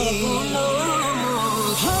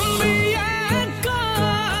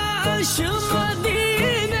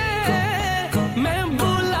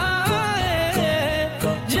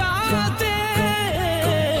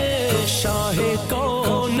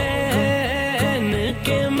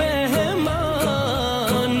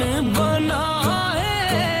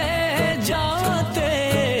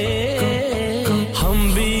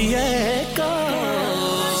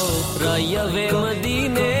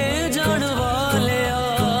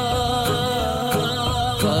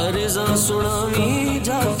अर्ज़ां सुनावी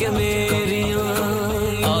जाके मेरियां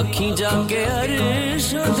आखी जाके अर्श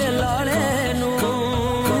दे लाड़े नू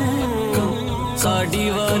साडी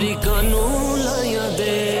वारी कानू लाया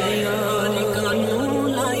देरियां कानू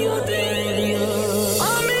लाया देरियां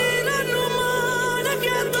अमीर नू मान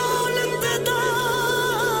के दौलत दा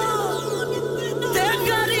ते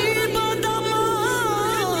गरीब दा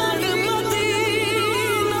मान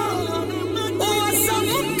मदीना ओ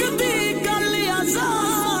समकदी गल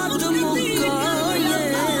आजाद मुकाए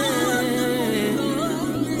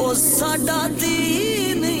ओ साडा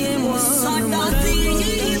दीन ये साडा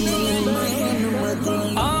दीन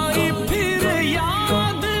आई फिर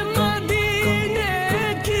याद मदीने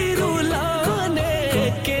की रुलाने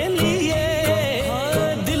के लिए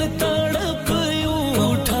दिल तड़प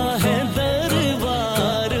उठा है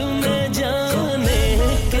दरबार में जाने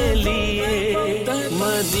के लिए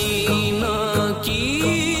मदीना की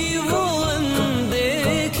वो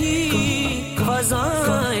अनदेखी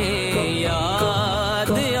फज़ाएं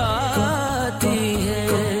याद आती है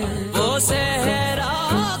वो सहरा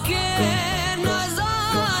के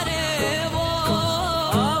नज़ारे वो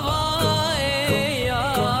हवाएं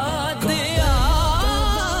याद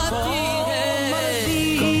आती है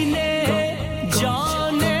मदीने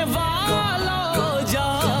जाने वालों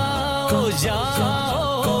जाओ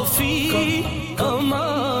जाओ फी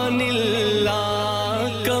अमानिल्लाह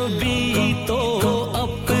कभी तो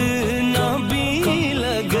अपना भी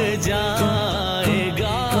लग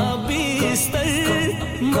जाएगा बिस्तर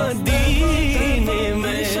मदीने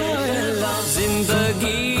में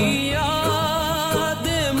जिंदगी याद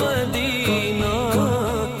मदीना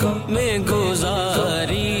में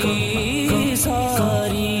गुजारी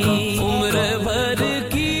सारी उम्र भर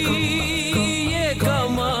की ये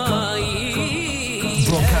कमाई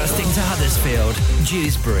Broadcasting to Huddersfield,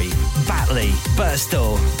 Dewsbury, Batley,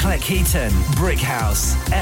 Birstall, Cleckheaton, Brickhouse,